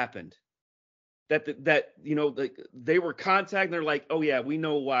that it happened, that you know, like they were contacted. They're like, oh yeah, we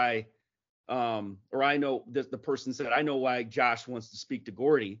know why. Or I know the person said, I know why Josh wants to speak to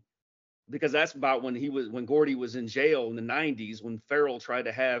Gordy, because that's about when Gordy was in jail in the 90s, when Farrell tried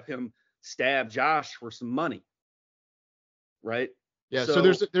to have him stab Josh for some money. Right. Yeah. So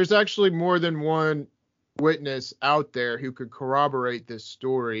there's actually more than one witness out there who could corroborate this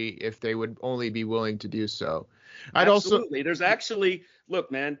story if they would only be willing to do so. Absolutely. There's actually,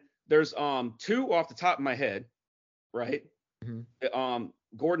 look, man, there's two off the top of my head, right? Mm-hmm.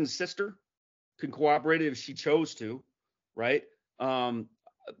 Gordon's sister can corroborate it if she chose to, right?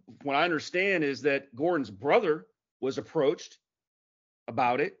 What I understand is that Gordon's brother was approached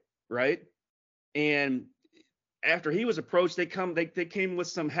about it, right? And after he was approached, they came with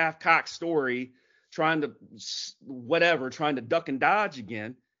some half-cocked story, trying to duck and dodge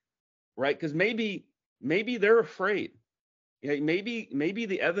again, right? Because maybe they're afraid. Maybe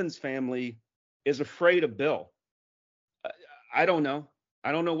the Evans family is afraid of Bill. I don't know.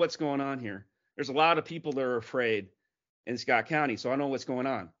 I don't know what's going on here. There's a lot of people that are afraid in Scott County, so I know what's going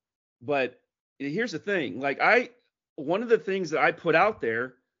on. But here's the thing. Like one of the things that I put out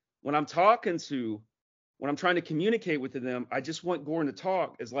there when I'm trying to communicate with them, I just want Gordon to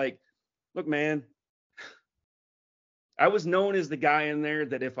talk, is like, look, man, I was known as the guy in there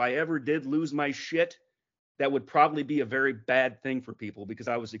that if I ever did lose my shit, that would probably be a very bad thing for people because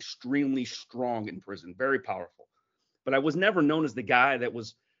I was extremely strong in prison, very powerful. But I was never known as the guy that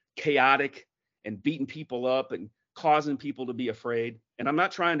was chaotic and beating people up and causing people to be afraid. And I'm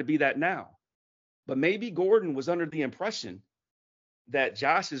not trying to be that now. But maybe Gordon was under the impression that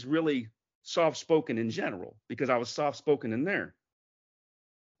Josh is really soft-spoken in general because I was soft-spoken in there.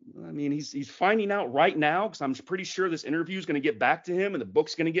 I mean, he's finding out right now, because I'm pretty sure this interview is going to get back to him and the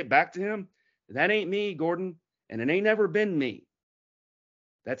book's going to get back to him. That ain't me, Gordon, and it ain't never been me.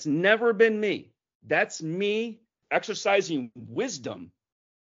 That's never been me. That's me exercising wisdom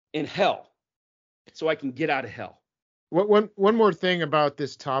in hell so I can get out of hell. One more thing about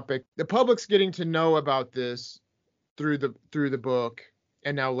this topic. The public's getting to know about this through the book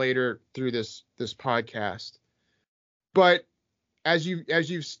and now later through this podcast. But as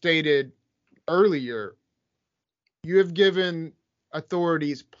you've stated earlier, you have given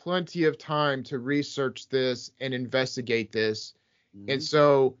authorities plenty of time to research this and investigate this. Mm-hmm. And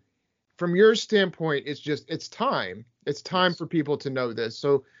so from your standpoint, it's time. It's time for people to know this.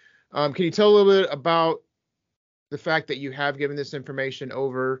 So can you tell a little bit about the fact that you have given this information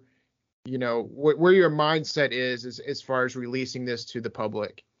over, you know, where your mindset is as far as releasing this to the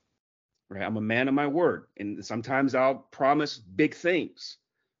public? Right. I'm a man of my word. And sometimes I'll promise big things,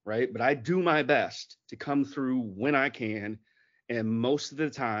 right? But I do my best to come through when I can. And most of the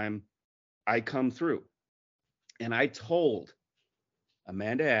time I come through. And I told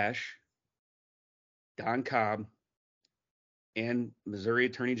Amanda Ash, Don Cobb, and Missouri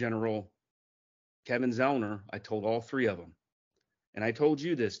Attorney General Kevin Zellner, I told all three of them. And I told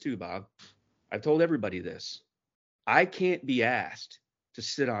you this too, Bob. I've told everybody this. I can't be asked to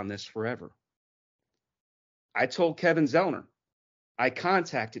sit on this forever. I told Kevin Zellner. I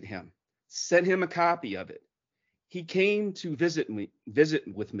contacted him, sent him a copy of it. He came to visit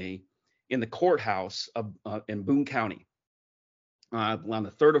with me in the courthouse in Boone County on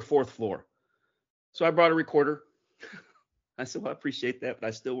the 3rd or 4th floor. So I brought a recorder. I said, well, I appreciate that, but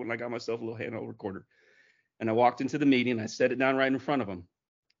I still wouldn't. I got myself a little handheld recorder. And I walked into the meeting. I set it down right in front of him.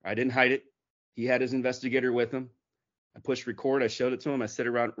 I didn't hide it. He had his investigator with him. I pushed record. I showed it to him. I set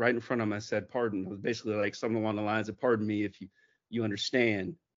it right in front of him. I said, pardon. It was basically like something along the lines of, pardon me if you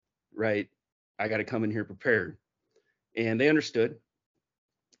understand, right? I got to come in here prepared. And they understood.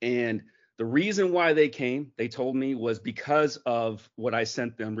 And The reason why they came, they told me, was because of what I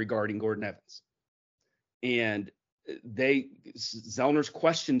sent them regarding Gordon Evans. And Zellner's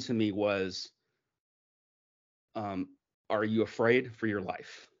question to me was, are you afraid for your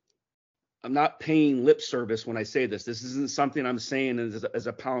life? I'm not paying lip service when I say this. This isn't something I'm saying as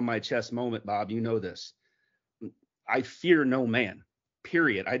a pound my chest moment, Bob. You know this. I fear no man,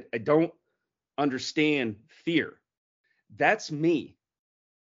 period. I don't understand fear. That's me,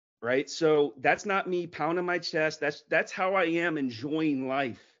 right? So that's not me pounding my chest. That's how I am enjoying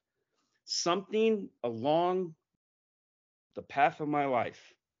life. Something along the path of my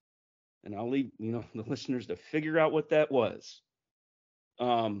life, and I'll leave the listeners to figure out what that was.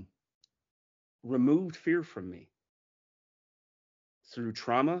 Removed fear from me through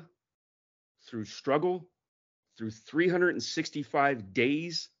trauma, through struggle, through 365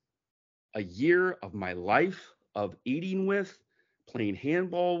 days, a year of my life of eating with, playing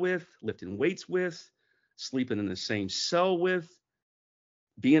handball with, lifting weights with, sleeping in the same cell with,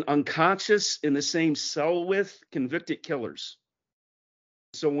 being unconscious in the same cell with convicted killers.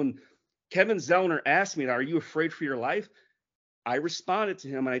 So when Kevin Zellner asked me, are you afraid for your life? I responded to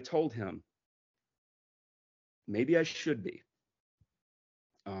him and I told him, maybe I should be.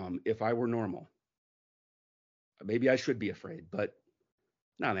 If I were normal, maybe I should be afraid, but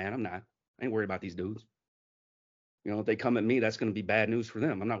nah, man, I'm not. I ain't worried about these dudes. If they come at me, that's going to be bad news for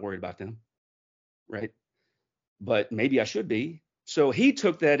them. I'm not worried about them, right? But maybe I should be. So he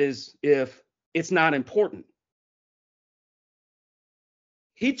took that as if it's not important.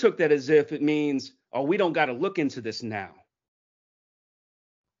 He took that as if it means, oh, we don't got to look into this now.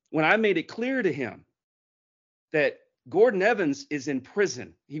 When I made it clear to him that Gordon Evans is in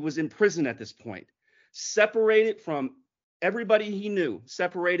prison, he was in prison at this point, separated from everybody he knew,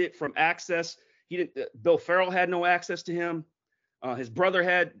 separated from access. Bill Farrell had no access to him. His brother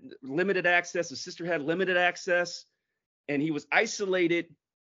had limited access. His sister had limited access, and he was isolated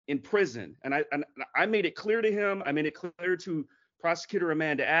in prison. And I made it clear to him. I made it clear to Prosecutor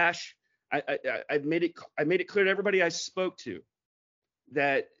Amanda Ash. I made it clear to everybody I spoke to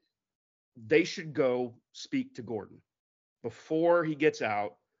that they should go speak to Gordon before he gets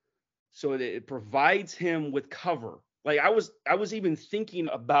out, so that it provides him with cover. Like I was even thinking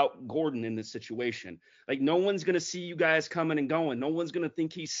about Gordon in this situation. Like, no one's going to see you guys coming and going. No one's going to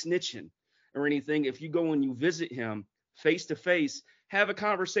think he's snitching or anything. If you go and you visit him face to face, have a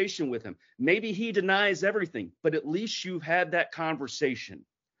conversation with him. Maybe he denies everything, but at least you've had that conversation.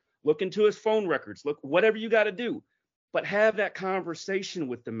 Look into his phone records. Look, whatever you got to do, but have that conversation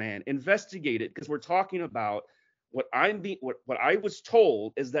with the man. Investigate it, because we're talking about what I was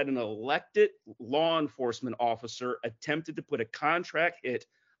told is that an elected law enforcement officer attempted to put a contract hit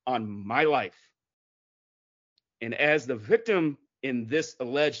on my life. And as the victim in this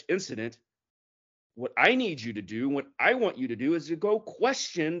alleged incident, what I need you to do, what I want you to do, is to go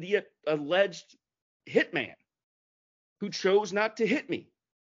question the alleged hitman who chose not to hit me,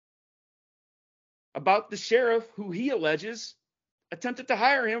 about the sheriff who he alleges attempted to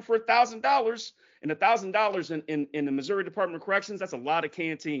hire him for $1,000. And $1,000 in the Missouri Department of Corrections, that's a lot of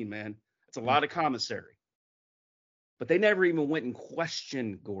canteen, man. That's a lot of commissary. But they never even went and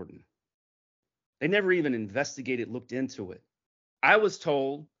questioned Gordon. They never even investigated, looked into it. I was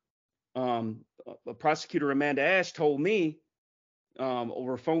told, Prosecutor Amanda Ash told me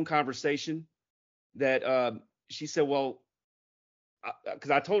over a phone conversation that she said, well, because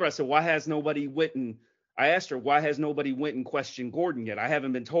I told her, I said, why has nobody went and I asked her, why has nobody went and questioned Gordon yet? I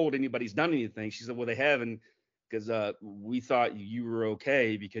haven't been told anybody's done anything. She said, well, they haven't, because we thought you were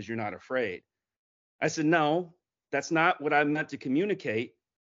okay because you're not afraid. I said, no, that's not what I meant to communicate.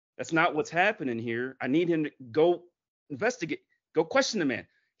 That's not what's happening here. I need him to go investigate, go question the man.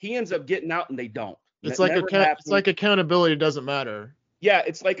 He ends up getting out and they don't. It's like accountability doesn't matter. Yeah,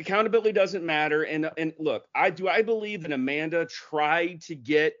 it's like accountability doesn't matter. And look, I believe that Amanda tried to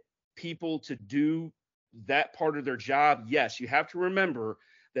get people to do that part of their job. Yes, you have to remember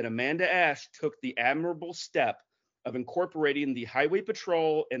that Amanda Ash took the admirable step of incorporating the Highway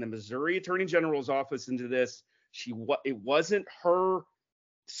Patrol and the Missouri Attorney General's office into this. It wasn't her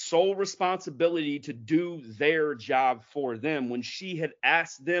sole responsibility to do their job for them when she had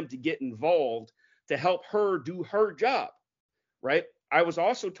asked them to get involved to help her do her job, right? I was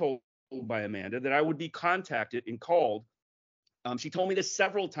also told by Amanda that I would be contacted and called. She told me this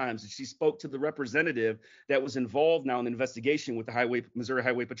several times, and she spoke to the representative that was involved now in the investigation with the Missouri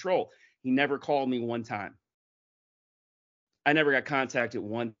Highway Patrol. He never called me one time. I never got contacted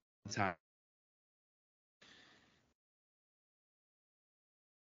one time.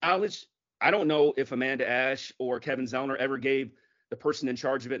 I don't know if Amanda Ash or Kevin Zellner ever gave the person in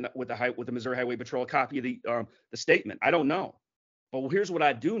charge of it with the Missouri Highway Patrol a copy of the statement. I don't know. But here's what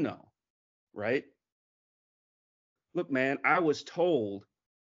I do know, right? Look, man, I was told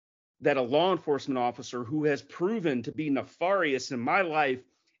that a law enforcement officer who has proven to be nefarious in my life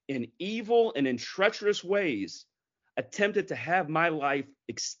in evil and in treacherous ways attempted to have my life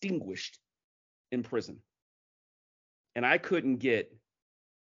extinguished in prison. And I couldn't get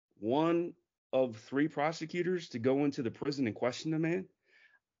one of 3 prosecutors to go into the prison and question the man.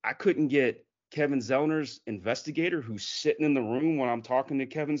 I couldn't get Kevin Zellner's investigator, who's sitting in the room when I'm talking to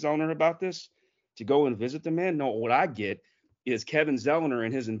Kevin Zellner about this, to go and visit the man. No, what I get is Kevin Zellner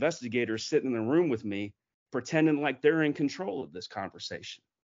and his investigator sitting in the room with me, pretending like they're in control of this conversation.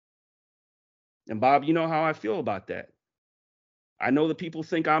 And Bob, you know how I feel about that. I know that people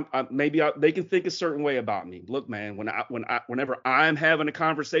think they can think a certain way about me. Look, man, whenever I'm having a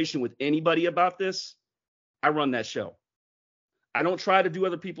conversation with anybody about this, I run that show. I don't try to do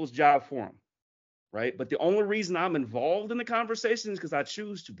other people's job for them, right? But the only reason I'm involved in the conversation is because I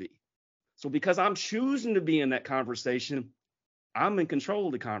choose to be. So because I'm choosing to be in that conversation, I'm in control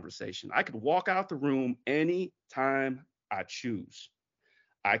of the conversation. I could walk out the room anytime I choose.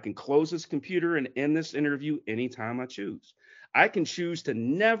 I can close this computer and end this interview anytime I choose. I can choose to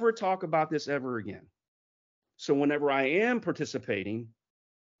never talk about this ever again. So whenever I am participating,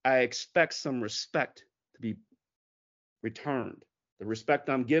 I expect some respect to be returned. The respect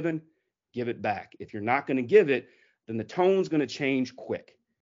I'm given, give it back. If you're not going to give it, then the tone's going to change quick.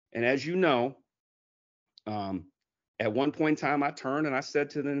 And as you know, at one point in time, I turned and I said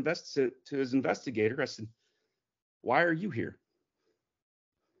to his investigator, I said, "Why are you here?"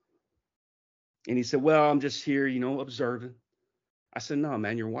 And he said, "Well, I'm just here, observing." I said, "No,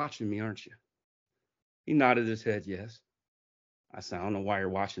 man, you're watching me, aren't you?" He nodded his head, yes. I said, "I don't know why you're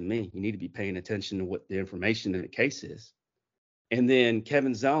watching me. You need to be paying attention to what the information in the case is." And then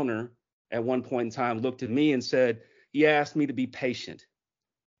Kevin Zellner, at one point in time, looked at me and said, he asked me to be patient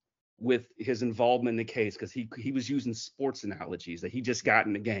with his involvement in the case because he was using sports analogies that he just got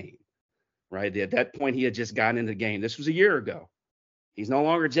in the game, right? At that point, he had just gotten in the game. This was a year ago. He's no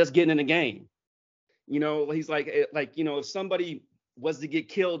longer just getting in the game. He's like, if somebody was to get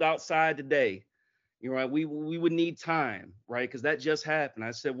killed outside today, right, we would need time, right? Because that just happened.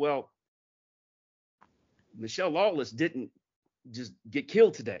 I said, well, Michelle Lawless didn't just get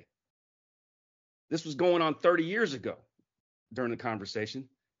killed today. This was going on 30 years ago during the conversation.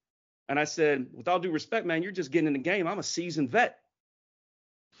 And I said, with all due respect, man, you're just getting in the game. I'm a seasoned vet.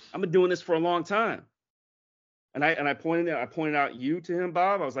 I've been doing this for a long time. And I pointed out you to him,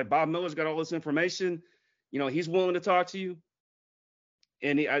 Bob. I was like, Bob Miller's got all this information. He's willing to talk to you.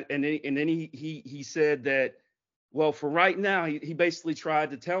 And then he said that, well, for right now, he basically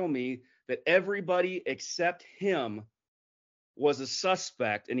tried to tell me that everybody except him was a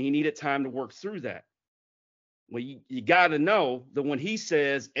suspect and he needed time to work through that. Well, you got to know that when he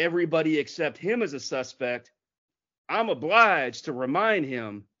says everybody except him is a suspect, I'm obliged to remind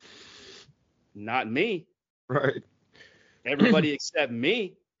him, not me. Right. Everybody except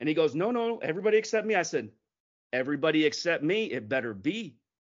me. And he goes, no, everybody except me. I said, everybody except me. It better be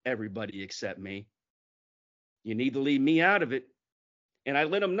everybody except me. You need to leave me out of it. And I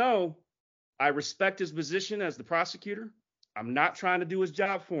let him know I respect his position as the prosecutor. I'm not trying to do his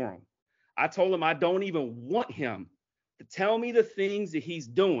job for him. I told him I don't even want him to tell me the things that he's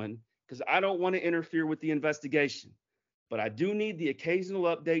doing because I don't want to interfere with the investigation. But I do need the occasional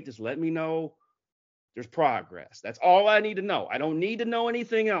update. Just let me know there's progress. That's all I need to know. I don't need to know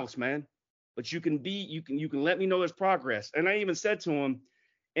anything else, man. But you can let me know there's progress. And I even said to him,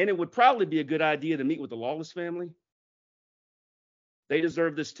 and it would probably be a good idea to meet with the Lawless family. They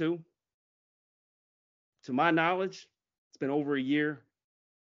deserve this too. To my knowledge, it's been over a year.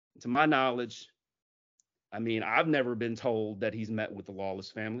 To my knowledge, I've never been told that he's met with the Lawless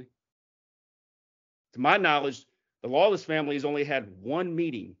family. To my knowledge, the Lawless family has only had one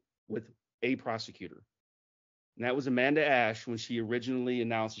meeting with a prosecutor. And that was Amanda Ash when she originally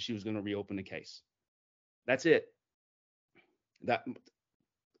announced that she was going to reopen the case. That's it.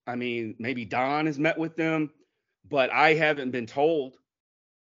 Maybe Don has met with them, but I haven't been told.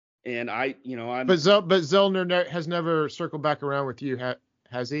 And But Zellner has never circled back around with you,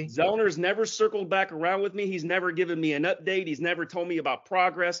 has he? Zellner's never circled back around with me. He's never given me an update. He's never told me about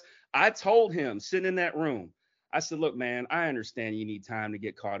progress. I told him sitting in that room, I said, look, man, I understand you need time to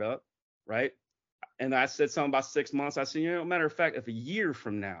get caught up, right? And I said something about 6 months. I said, matter of fact, if a year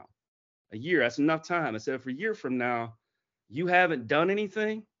from now, that's enough time. I said, if a year from now, you haven't done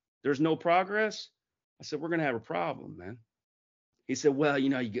anything, there's no progress, I said, we're going to have a problem, man. He said, well,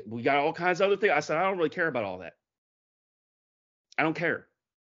 we got all kinds of other things. I said, I don't really care about all that. I don't care.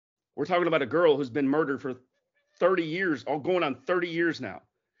 We're talking about a girl who's been murdered for 30 years, all going on 30 years now.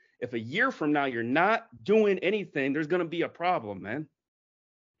 If a year from now you're not doing anything, there's going to be a problem, man.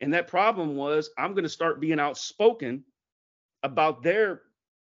 And that problem was I'm going to start being outspoken about their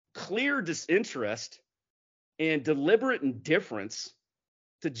clear disinterest and deliberate indifference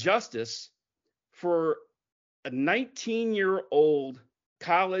to justice for a 19-year-old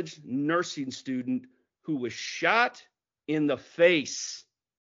college nursing student who was shot in the face.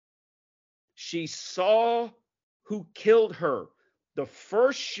 She saw who killed her. The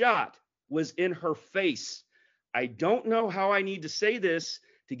first shot was in her face. I don't know how I need to say this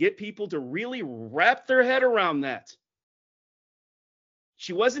to get people to really wrap their head around that.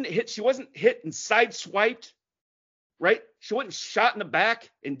 She wasn't hit and sideswiped, right? She wasn't shot in the back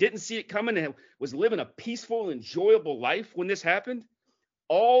and didn't see it coming and was living a peaceful, enjoyable life when this happened.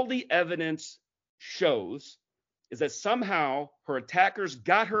 All the evidence shows is that somehow her attackers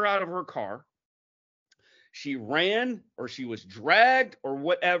got her out of her car. She ran or she was dragged or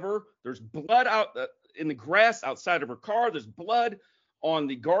whatever. There's blood out in the grass outside of her car. There's blood on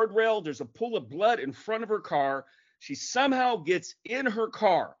the guardrail. There's a pool of blood in front of her car. She somehow gets in her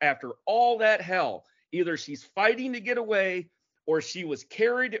car after all that hell. Either she's fighting to get away or she was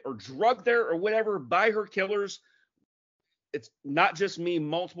carried or drugged there or whatever by her killers. It's not just me.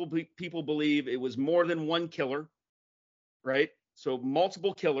 Multiple people believe it was more than one killer, right? So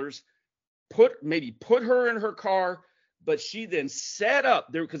multiple killers put her in her car, but she then sat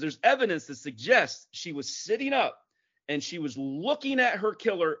up there because there's evidence that suggests she was sitting up and she was looking at her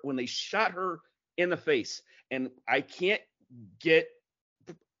killer when they shot her in the face. And I can't get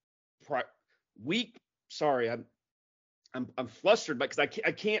weak. Sorry, I'm flustered because I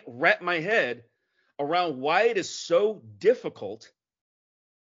can't wrap my head around why it is so difficult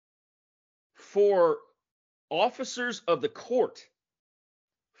for officers of the court,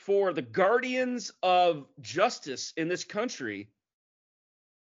 for the guardians of justice in this country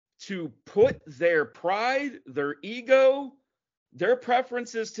to put their pride, their ego, their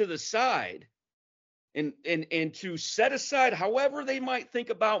preferences to the side and to set aside however they might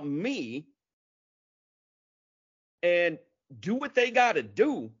think about me and do what they got to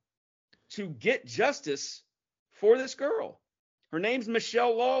do to get justice for this girl. Her name's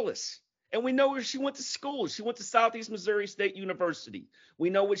Michelle Lawless. And we know where she went to school. She went to Southeast Missouri State University. We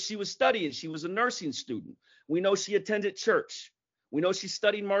know what she was studying. She was a nursing student. We know she attended church. We know she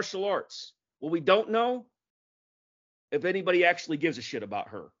studied martial arts. What we don't know, if anybody actually gives a shit about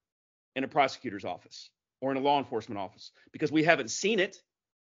her in a prosecutor's office or in a law enforcement office, because we haven't seen it.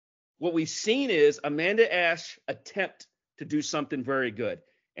 What we've seen is Amanda Ash attempt to do something very good.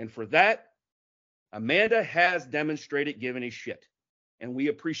 And for that, Amanda has demonstrated giving a shit. And we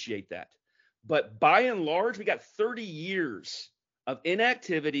appreciate that. But by and large, we got 30 years of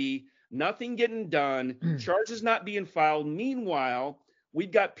inactivity, nothing getting done, charges not being filed. Meanwhile,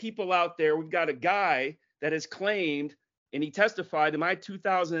 we've got people out there. We've got a guy that has claimed, and he testified in my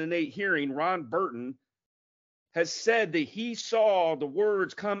 2008 hearing, Ron Burton, has said that he saw the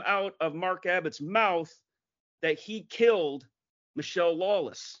words come out of Mark Abbott's mouth that he killed Michelle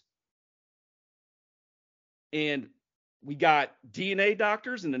Lawless. And we got DNA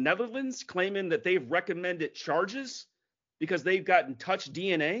doctors in the Netherlands claiming that they've recommended charges because they've gotten touch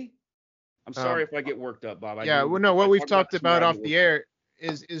DNA. I'm sorry if I get worked up, Bob. What we've talked about off the air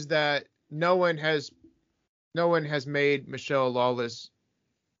is that no one has made Michelle Lawless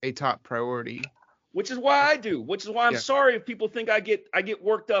a top priority. Which is why I do. Which is why I'm sorry if people think I get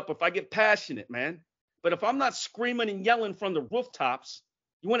worked up, if I get passionate, man. But if I'm not screaming and yelling from the rooftops,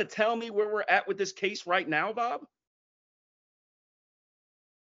 you want to tell me where we're at with this case right now, Bob?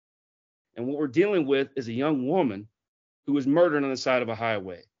 And what we're dealing with is a young woman who was murdered on the side of a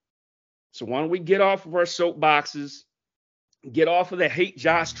highway. So why don't we get off of our soapboxes, get off of the hate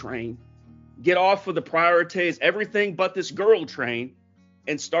Josh train, get off of the prioritize everything but this girl train,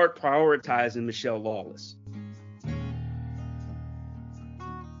 and start prioritizing Michelle Lawless.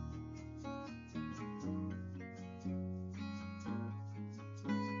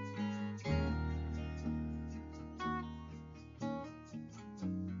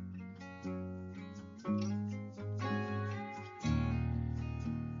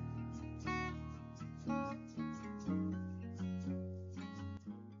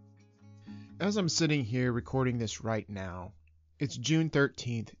 As I'm sitting here recording this right now, it's June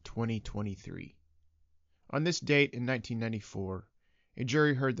 13th, 2023. On this date in 1994, a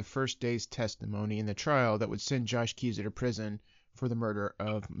jury heard the first day's testimony in the trial that would send Josh Kezer to prison for the murder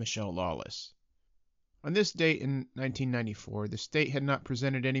of Michelle Lawless. On this date in 1994, the state had not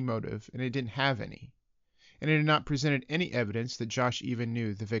presented any motive, and it didn't have any. and it had not presented any evidence that Josh even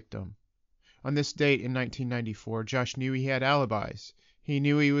knew the victim. On this date in 1994, Josh knew he had alibis. He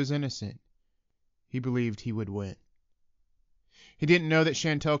knew he was innocent. He believed he would win. He didn't know that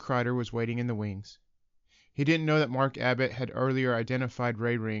Chantel Kreider was waiting in the wings. He didn't know that Mark Abbott had earlier identified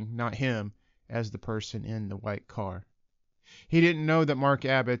Ray Ring, not him, as the person in the white car. He didn't know that Mark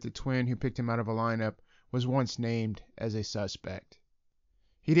Abbott, the twin who picked him out of a lineup, was once named as a suspect.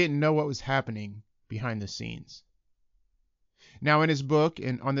 He didn't know what was happening behind the scenes. Now in his book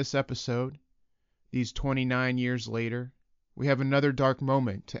and on this episode, these 29 years later, we have another dark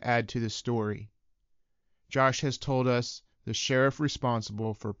moment to add to the story. Josh has told us the sheriff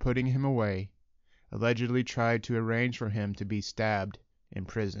responsible for putting him away allegedly tried to arrange for him to be stabbed in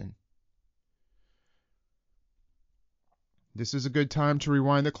prison. This is a good time to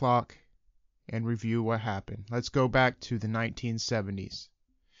rewind the clock and review what happened. Let's go back to the 1970s.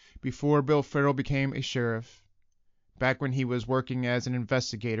 Before Bill Farrell became a sheriff, back when he was working as an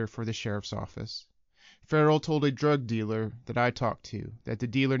investigator for the sheriff's office, Farrell told a drug dealer that I talked to that the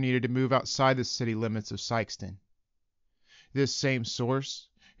dealer needed to move outside the city limits of Sikeston. This same source,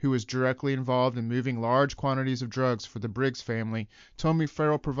 who was directly involved in moving large quantities of drugs for the Briggs family, told me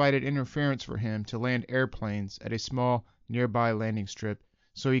Farrell provided interference for him to land airplanes at a small nearby landing strip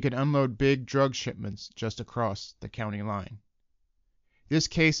so he could unload big drug shipments just across the county line. This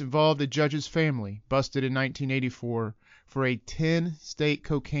case involved a judge's family busted in 1984 for a 10-state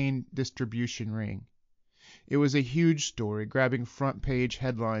cocaine distribution ring. It was a huge story, grabbing front-page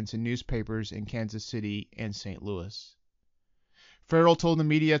headlines in newspapers in Kansas City and St. Louis. Farrell told the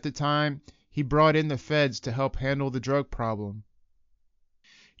media at the time he brought in the feds to help handle the drug problem.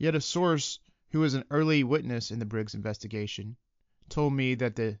 Yet a source who was an early witness in the Briggs investigation told me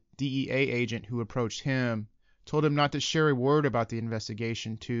that the DEA agent who approached him told him not to share a word about the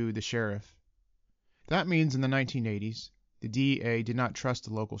investigation to the sheriff. That means in the 1980s, the DEA did not trust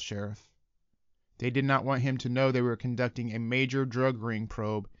the local sheriff. They did not want him to know they were conducting a major drug ring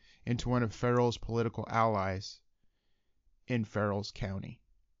probe into one of Farrell's political allies in Farrell's County.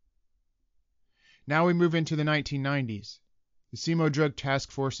 Now we move into the 1990s. The SEMO Drug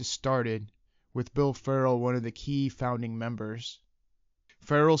Task Force is started, with Bill Farrell one of the key founding members.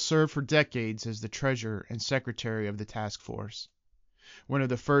 Farrell served for decades as the treasurer and secretary of the task force. One of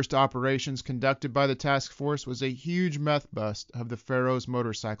the first operations conducted by the task force was a huge meth bust of the Farrell's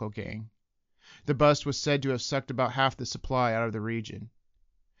motorcycle gang. The bust was said to have sucked about half the supply out of the region.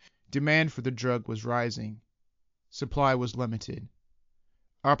 Demand for the drug was rising. Supply was limited.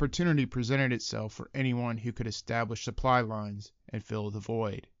 Opportunity presented itself for anyone who could establish supply lines and fill the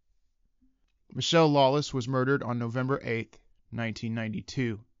void. Michelle Lawless was murdered on November 8,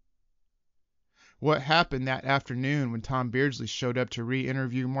 1992. What happened that afternoon when Tom Beardsley showed up to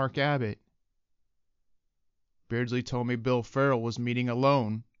re-interview Mark Abbott? Beardsley told me Bill Farrell was meeting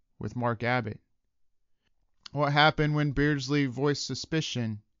alone with Mark Abbott. What happened when Beardsley voiced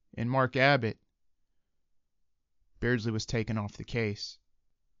suspicion in Mark Abbott? Beardsley was taken off the case.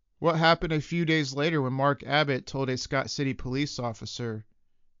 What happened a few days later when Mark Abbott told a Scott City police officer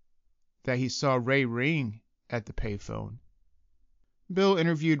that he saw Ray Ring at the payphone? Bill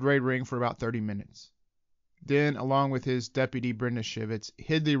interviewed Ray Ring for about 30 minutes. Then, along with his deputy Brenda Shivitz,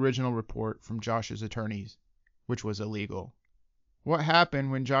 hid the original report from Josh's attorneys, which was illegal. What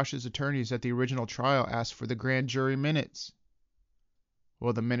happened when Josh's attorneys at the original trial asked for the grand jury minutes?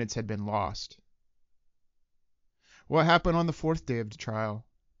 Well, the minutes had been lost. What happened on the fourth day of the trial?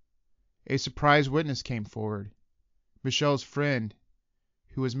 A surprise witness came forward, Michelle's friend,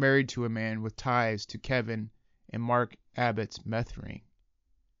 who was married to a man with ties to Kevin and Mark Abbott's meth ring.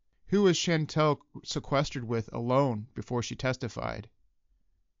 Who was Chantel sequestered with alone before she testified?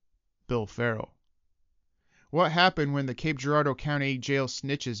 Bill Farrell. What happened when the Cape Girardeau County Jail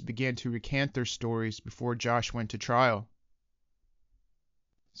snitches began to recant their stories before Josh went to trial?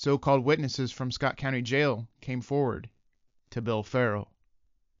 So-called witnesses from Scott County Jail came forward to Bill Farrell.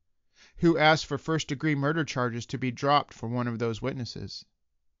 Who asked for first-degree murder charges to be dropped for one of those witnesses?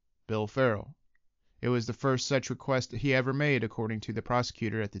 Bill Farrell. It was the first such request that he ever made, according to the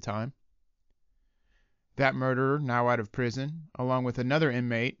prosecutor at the time. That murderer, now out of prison, along with another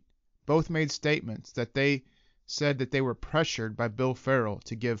inmate, both made statements that they said that they were pressured by Bill Farrell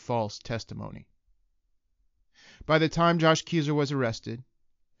to give false testimony. By the time Josh Kezer was arrested,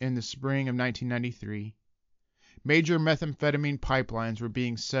 in the spring of 1993, major methamphetamine pipelines were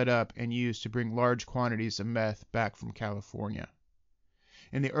being set up and used to bring large quantities of meth back from California.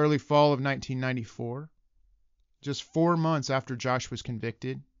 In the early fall of 1994, just 4 months after Josh was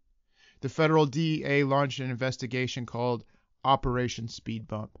convicted, the federal DEA launched an investigation called Operation Speed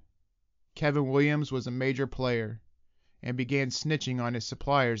Bump. Kevin Williams was a major player and began snitching on his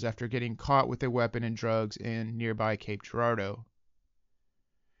suppliers after getting caught with a weapon and drugs in nearby Cape Girardeau.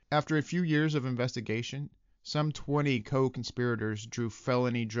 After a few years of investigation, some 20 co-conspirators drew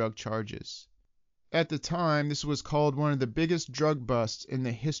felony drug charges. At the time, this was called one of the biggest drug busts in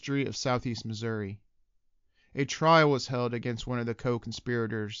the history of Southeast Missouri. A trial was held against one of the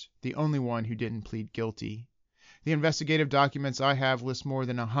co-conspirators, the only one who didn't plead guilty. The investigative documents I have list more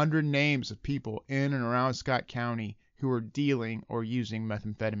than 100 names of people in and around Scott County who were dealing or using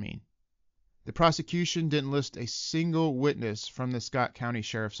methamphetamine. The prosecution didn't list a single witness from the Scott County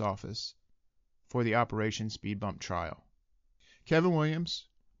Sheriff's Office for the Operation Speed Bump trial. Kevin Williams,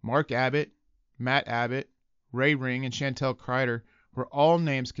 Mark Abbott, Matt Abbott, Ray Ring, and Chantel Kreider were all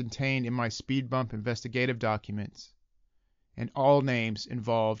names contained in my speed bump investigative documents, and all names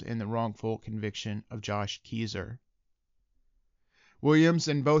involved in the wrongful conviction of Josh Kezer. Williams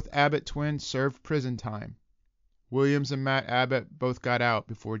and both Abbott twins served prison time. Williams and Matt Abbott both got out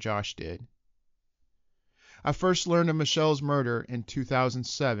before Josh did. I first learned of Michelle's murder in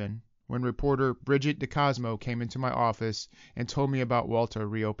 2007 when reporter Bridget DeCosmo came into my office and told me about Walter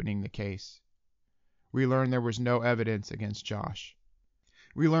reopening the case. We learned there was no evidence against Josh.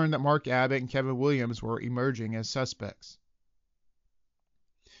 We learned that Mark Abbott and Kevin Williams were emerging as suspects.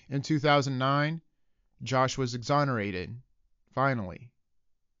 In 2009, Josh was exonerated, finally.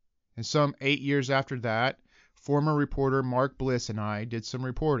 And some 8 years after that, former reporter Mark Bliss and I did some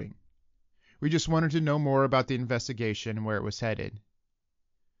reporting. We just wanted to know more about the investigation and where it was headed.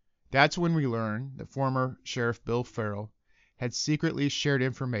 That's when we learned that former Sheriff Bill Farrell had secretly shared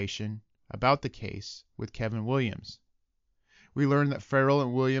information about the case with Kevin Williams. We learned that Farrell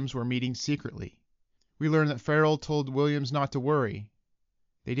and Williams were meeting secretly. We learned that Farrell told Williams not to worry.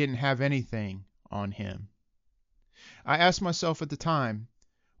 They didn't have anything on him. I asked myself at the time,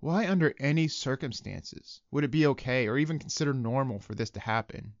 why under any circumstances would it be okay or even considered normal for this to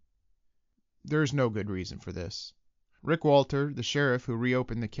happen? There's no good reason for this. Rick Walter, the sheriff who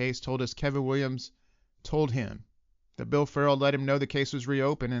reopened the case, told us Kevin Williams told him that Bill Farrell let him know the case was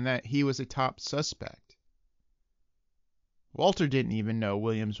reopened and that he was a top suspect. Walter didn't even know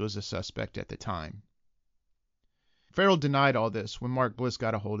Williams was a suspect at the time. Farrell denied all this when Mark Bliss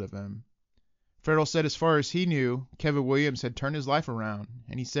got a hold of him. Farrell said as far as he knew, Kevin Williams had turned his life around,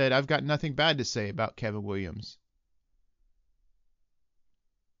 and he said, "I've got nothing bad to say about Kevin Williams."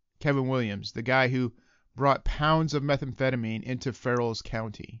 Kevin Williams, the guy who brought pounds of methamphetamine into Farrell's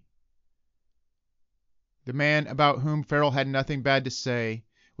county. The man about whom Farrell had nothing bad to say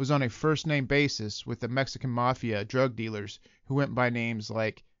was on a first-name basis with the Mexican mafia drug dealers who went by names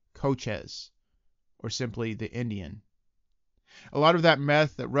like Coches, or simply the Indian. A lot of that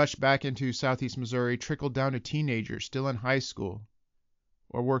meth that rushed back into Southeast Missouri trickled down to teenagers still in high school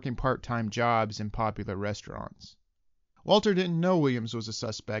or working part-time jobs in popular restaurants. Walter didn't know Williams was a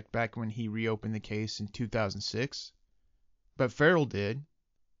suspect back when he reopened the case in 2006, but Farrell did.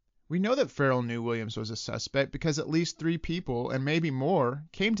 We know that Farrell knew Williams was a suspect because at least 3 people, and maybe more,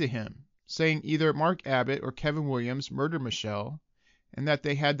 came to him, saying either Mark Abbott or Kevin Williams murdered Michelle, and that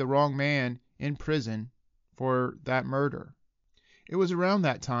they had the wrong man in prison for that murder. It was around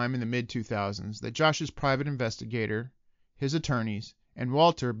that time in the mid-2000s that Josh's private investigator, his attorneys, and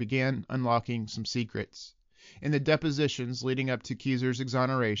Walter began unlocking some secrets. In the depositions leading up to Kezer's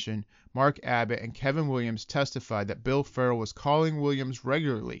exoneration, Mark Abbott and Kevin Williams testified that Bill Farrell was calling Williams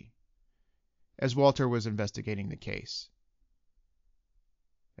regularly as Walter was investigating the case.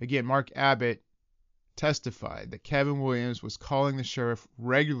 Again, Mark Abbott testified that Kevin Williams was calling the sheriff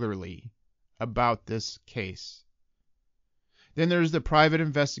regularly about this case. Then there's the private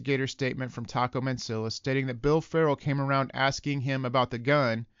investigator statement from Taco Mancilla stating that Bill Farrell came around asking him about the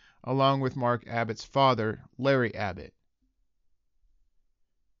gun along with Mark Abbott's father, Larry Abbott.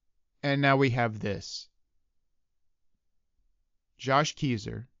 And now we have this. Josh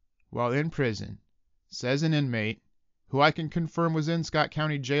Kezer, while in prison, says an inmate, who I can confirm was in Scott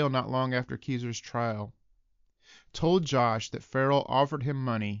County Jail not long after Kezer's trial, told Josh that Farrell offered him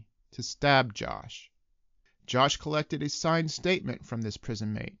money to stab Josh. Josh collected a signed statement from this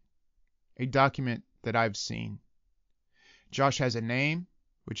prison mate, a document that I've seen. Josh has a name,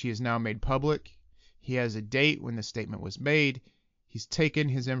 which he has now made public. He has a date when the statement was made. He's taken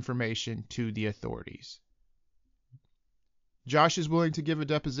his information to the authorities. Josh is willing to give a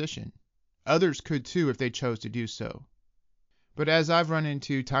deposition. Others could too if they chose to do so. But as I've run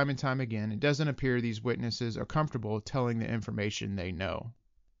into time and time again, it doesn't appear these witnesses are comfortable telling the information they know.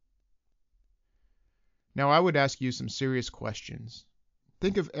 Now I would ask you some serious questions.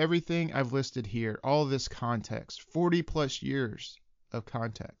 Think of everything I've listed here, all this context, 40 plus years of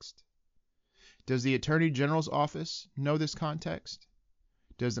context. Does the Attorney General's office know this context?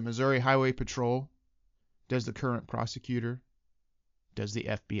 Does the Missouri Highway Patrol? Does the current prosecutor? Does the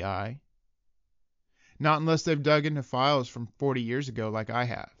FBI? Not unless they've dug into files from 40 years ago like I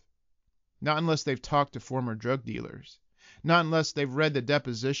have. Not unless they've talked to former drug dealers. Not unless they've read the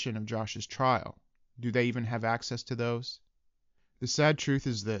deposition of Josh's trial. Do they even have access to those? The sad truth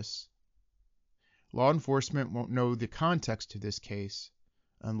is this. Law enforcement won't know the context to this case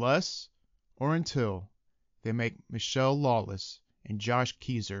unless or until they make Michelle Lawless and Josh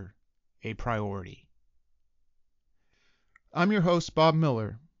Kezer a priority. I'm your host, Bob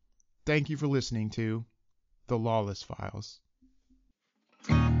Miller. Thank you for listening to The Lawless Files.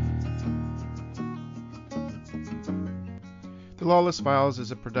 The Lawless Files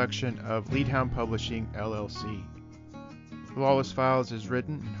is a production of Leadhound Publishing, LLC. The Lawless Files is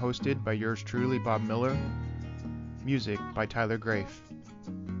written and hosted by yours truly, Bob Miller. Music by Tyler Grafe.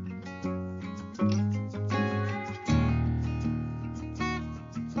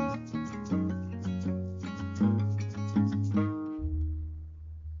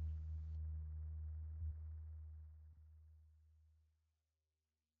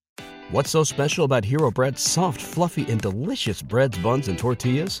 What's so special about Hero Bread's soft, fluffy, and delicious breads, buns, and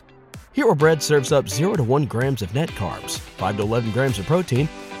tortillas? Hero Bread serves up 0 to 1 grams of net carbs, 5 to 11 grams of protein,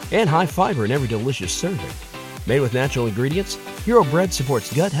 and high fiber in every delicious serving. Made with natural ingredients, Hero Bread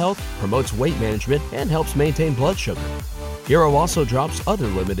supports gut health, promotes weight management, and helps maintain blood sugar. Hero also drops other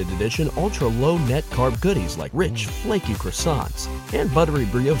limited edition ultra-low net carb goodies like rich, flaky croissants and buttery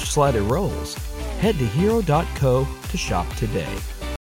brioche slider rolls. Head to hero.co to shop today.